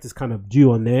respect is kind of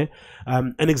due on there.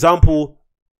 An example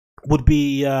would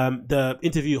be the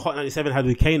interview Hot 97 had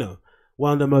with Kano.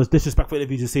 One of the most disrespectful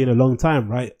interviews you've seen in a long time,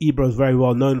 right? Ebro is very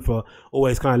well known for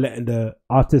always kind of letting the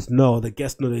artist know, the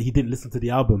guest know, that he didn't listen to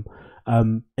the album.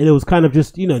 And it was kind of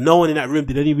just, you know, no one in that room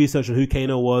did any research on who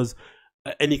Kano was,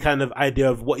 any kind of idea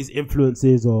of what his influence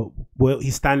is or where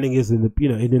his standing is in the, you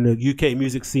know, in the UK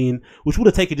music scene, which would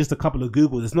have taken just a couple of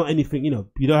Googles. It's not anything, you know,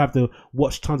 you don't have to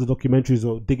watch tons of documentaries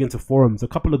or dig into forums. A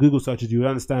couple of Google searches, you would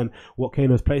understand what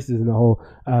Kano's places in the whole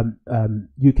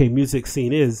UK music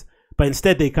scene is. But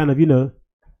instead they kind of, you know,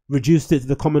 reduced it to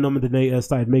the common denominator,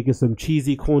 started making some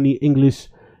cheesy, corny English,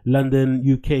 London,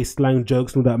 UK slang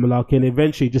jokes and all that malarkey, and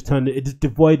eventually just turned it just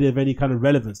devoid of any kind of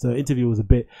relevance. The interview was a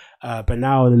bit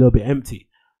banal and a little bit empty.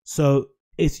 So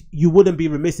it's, you wouldn't be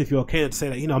remiss if you're okay to say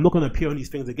that, you know, I'm not going to appear on these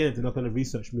things again if they're not going to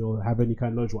research me or have any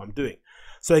kind of knowledge of what I'm doing.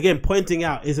 So again, pointing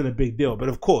out isn't a big deal. But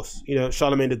of course, you know,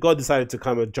 Charlamagne the God decided to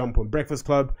come and jump on Breakfast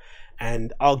Club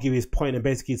and argue his point and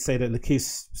basically say that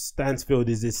Lakeith Stansfield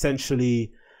is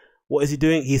essentially, what is he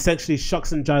doing? He essentially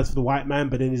shucks and jives for the white man,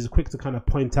 but then he's quick to kind of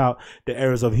point out the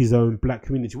errors of his own black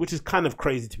community, which is kind of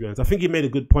crazy, to be honest. I think he made a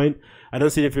good point. I don't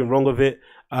see anything wrong with it.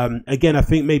 Again, I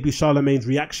think maybe Charlamagne's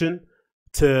reaction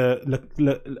to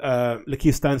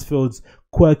Lakeith Stansfield's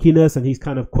quirkiness and his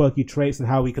kind of quirky traits and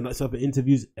how he conducts himself in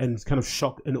interviews and kind of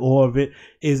shock and awe of it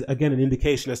is, again, an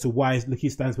indication as to why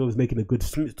Lakeith Stansfield was making a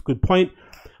good point.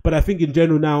 But I think in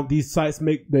general now, these sites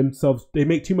make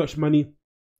too much money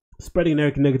spreading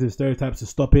American negative stereotypes to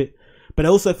stop it. But I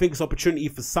also think it's an opportunity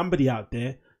for somebody out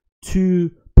there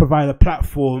to provide a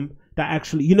platform that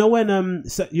actually, you know, when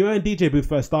DJ Booth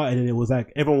first started and it was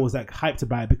like everyone was like hyped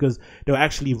about it because there were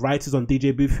actually writers on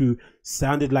DJ Booth who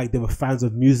sounded like they were fans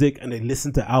of music and they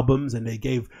listened to albums and they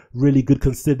gave really good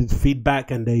considered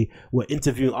feedback and they were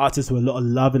interviewing artists with a lot of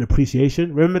love and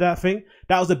appreciation. Remember that thing?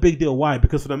 That was a big deal. Why?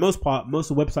 Because for the most part,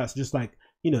 most of the websites are just like,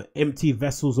 you know, empty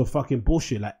vessels of fucking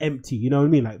bullshit, like empty, you know what I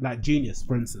mean? Like Genius,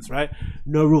 for instance, right?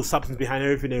 No real substance behind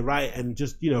everything they write and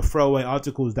just, you know, throwaway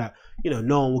articles that, you know,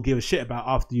 no one will give a shit about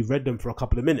after you've read them for a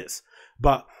couple of minutes.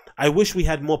 But I wish we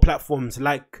had more platforms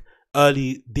like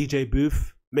early DJ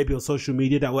Booth, maybe on social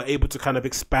media, that were able to kind of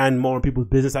expand more on people's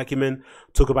business acumen,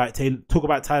 talk about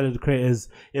Tyler, the Creator's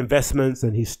investments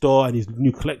and his store and his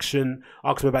new collection,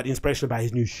 ask him about the inspiration about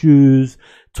his new shoes,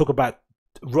 talk about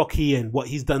Rocky and what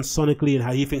he's done sonically and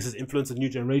how he thinks has influenced the new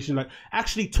generation. Like,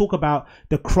 actually talk about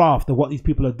the craft of what these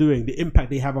people are doing, the impact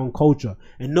they have on culture,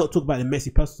 and not talk about the messy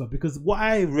personal stuff. Because what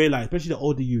I realize, especially the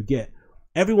older you get,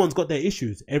 everyone's got their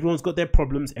issues, everyone's got their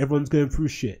problems, everyone's going through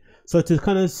shit. So to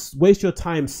kind of waste your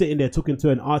time sitting there talking to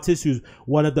an artist who's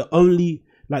one of the only,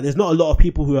 like, there's not a lot of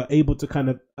people who are able to kind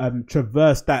of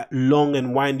traverse that long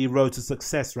and windy road to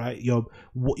success, right?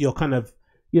 You're kind of,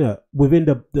 you know, within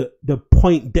the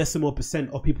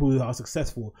 0.decimal% of people who are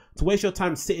successful. To waste your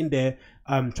time sitting there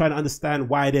trying to understand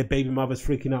why their baby mother's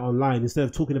freaking out online instead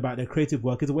of talking about their creative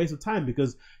work is a waste of time,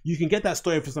 because you can get that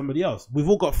story for somebody else. We've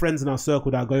all got friends in our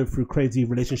circle that are going through crazy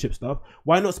relationship stuff.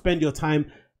 Why not spend your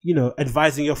time, you know,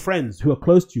 advising your friends who are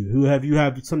close to you, who you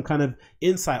have some kind of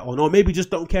insight on, or maybe just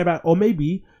don't care about, or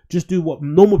maybe just do what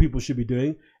normal people should be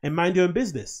doing and mind your own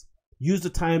business. Use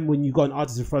the time when you got an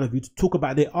artist in front of you to talk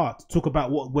about their art, talk about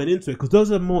what went into it, because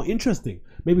those are more interesting.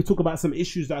 Maybe talk about some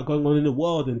issues that are going on in the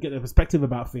world and get their perspective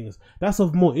about things. That's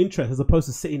of more interest as opposed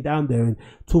to sitting down there and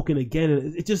talking again.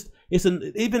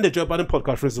 And even the Joe Budden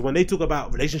podcast, for instance, when they talk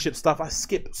about relationship stuff, I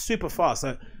skip super fast.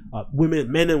 Like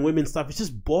men and women stuff, it's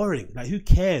just boring. Like, who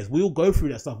cares? We all go through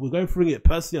that stuff. We're going through it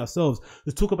personally ourselves.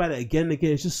 To talk about it again and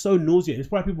again, it's just so nauseating. It's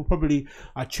why people probably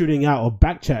are tuning out or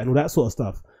back chat and all that sort of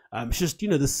stuff. It's just, you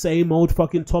know, the same old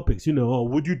fucking topics, you know. Oh,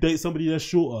 would you date somebody that's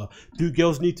shorter? Do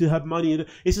girls need to have money?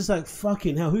 It's just like,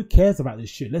 fucking hell, who cares about this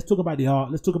shit? Let's talk about the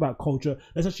art. Let's talk about culture.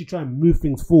 Let's actually try and move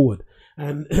things forward.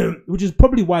 And which is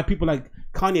probably why people like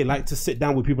Kanye like to sit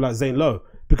down with people like Zane Lowe,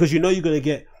 because you know you're going to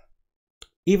get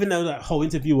even though that whole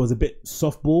interview was a bit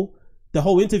softball, the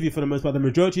whole interview for the most part, the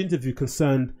majority interview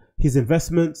concerned his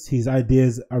investments, his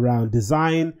ideas around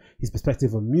design, his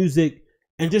perspective on music,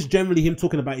 and just generally him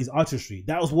talking about his artistry.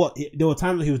 That was what, there were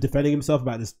times where he was defending himself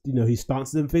about this, you know, his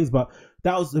stances and things, but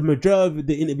that was the majority of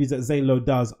the interviews that Zane Lowe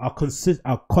does are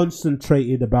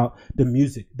concentrated about the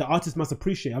music. The artist must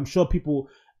appreciate. I'm sure people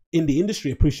in the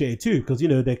industry appreciate it too, because, you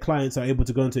know, their clients are able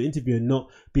to go into an interview and not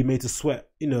be made to sweat,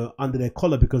 you know, under their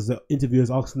collar because the interviewer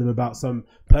is asking them about some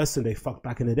person they fucked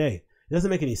back in the day. It doesn't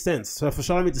make any sense. So for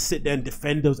Charlamagne to sit there and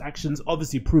defend those actions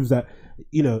obviously proves that,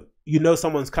 you know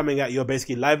someone's coming at your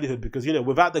basically livelihood, because, you know,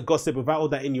 without the gossip, without all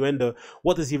that innuendo,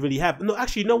 what does he really have? No,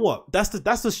 actually, you know what? That's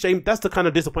the shame. That's the kind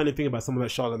of disappointing thing about someone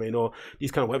like Charlamagne or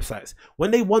these kind of websites.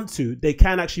 When they want to, they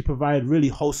can actually provide really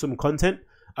wholesome content.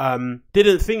 Didn't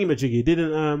thingamajiggy,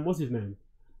 didn't, what's his name?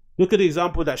 Look at the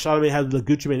example that Charlamagne had with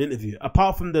the Gucci Mane interview.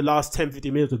 Apart from the last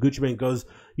 10-15 minutes where Gucci Mane goes,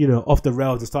 you know, off the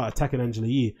rails and start attacking Angela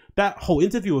Yee, that whole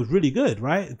interview was really good,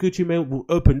 right? Gucci Mane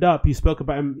opened up. He spoke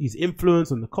about his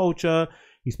influence on the culture.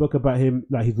 He spoke about him,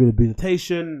 like his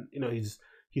rehabilitation, you know, his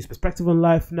perspective on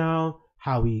life now,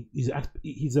 how his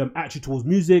attitude towards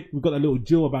music. We've got a little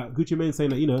drill about Gucci Mane saying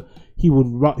that, you know, he would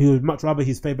much rather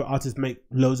his favorite artists make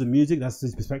loads of music. That's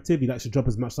his perspective. He likes to drop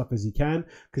as much stuff as he can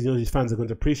because he knows his fans are going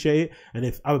to appreciate it. And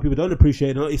if other people don't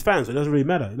appreciate it, they're not his fans, so it doesn't really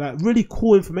matter. Like, really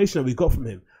cool information that we got from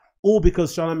him. All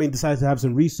because Charlamagne decided to have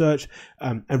some research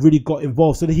and really got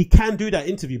involved so that he can do that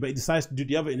interview, but he decides to do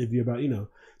the other interview about, you know,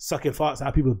 sucking farts out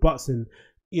of people's butts and,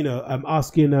 you know,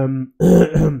 asking,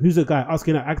 who's the guy?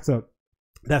 Asking an actor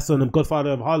that's on Godfather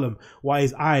of Harlem why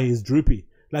his eye is droopy.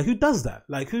 Like, who does that?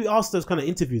 Like, who asks those kind of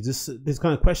interviews, this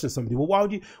kind of question to somebody? Well,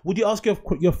 why would you ask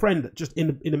your friend just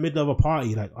in the middle of a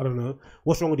party, like, I don't know,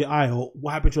 what's wrong with your eye, or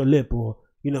what happened to your lip, or,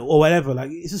 you know, or whatever?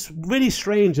 Like, it's just really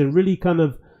strange and really kind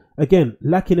of, again,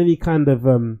 lacking any kind of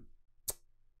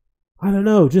I don't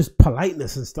know, just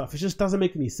politeness and stuff. It just doesn't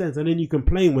make any sense. And then you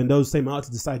complain when those same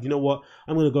artists decide, you know what,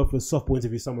 I'm going to go for a softball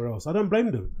interview somewhere else. I don't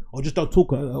blame them. Or just don't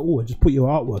talk at all and just put your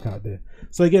artwork out there.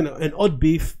 So again, an odd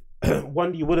beef,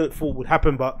 one you wouldn't have thought would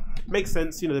happen, but makes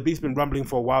sense. You know, the beef's been rumbling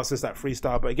for a while since that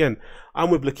freestyle. But again, I'm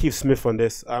with Lakeith Smith on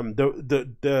this.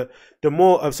 The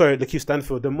more, sorry, Lakeith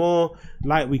Stanfield, the more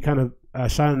light we kind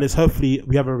of shine on this, hopefully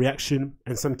we have a reaction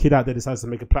and some kid out there decides to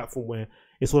make a platform where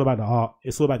it's all about the art,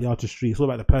 it's all about the artistry, it's all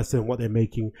about the person and what they're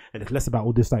making, and it's less about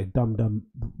all this like dumb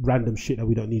random shit that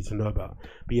we don't need to know about.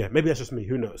 But yeah, maybe that's just me,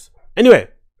 who knows. Anyway,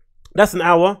 that's an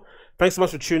hour. Thanks so much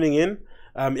for tuning in.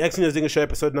 Agostinho Zinga Show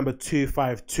episode number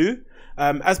 252.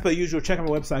 As per usual, check out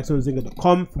my website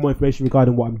agostinhozinga.com for more information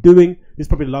regarding what I'm doing. This is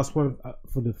probably the last one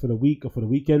for the week or for the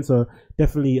weekend, so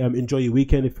definitely enjoy your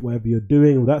weekend if whatever you're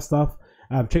doing, all that stuff.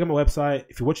 Check out my website.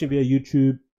 If you're watching via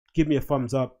YouTube, give me a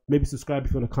thumbs up. Maybe subscribe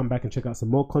if you want to come back and check out some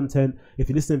more content. If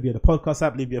you're listening via the podcast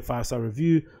app, leave me a 5-star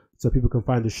review so people can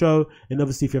find the show. And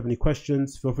obviously, if you have any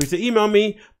questions, feel free to email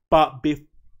me. But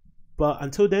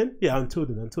until then,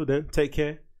 take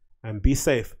care and be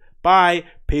safe. Bye.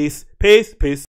 Peace.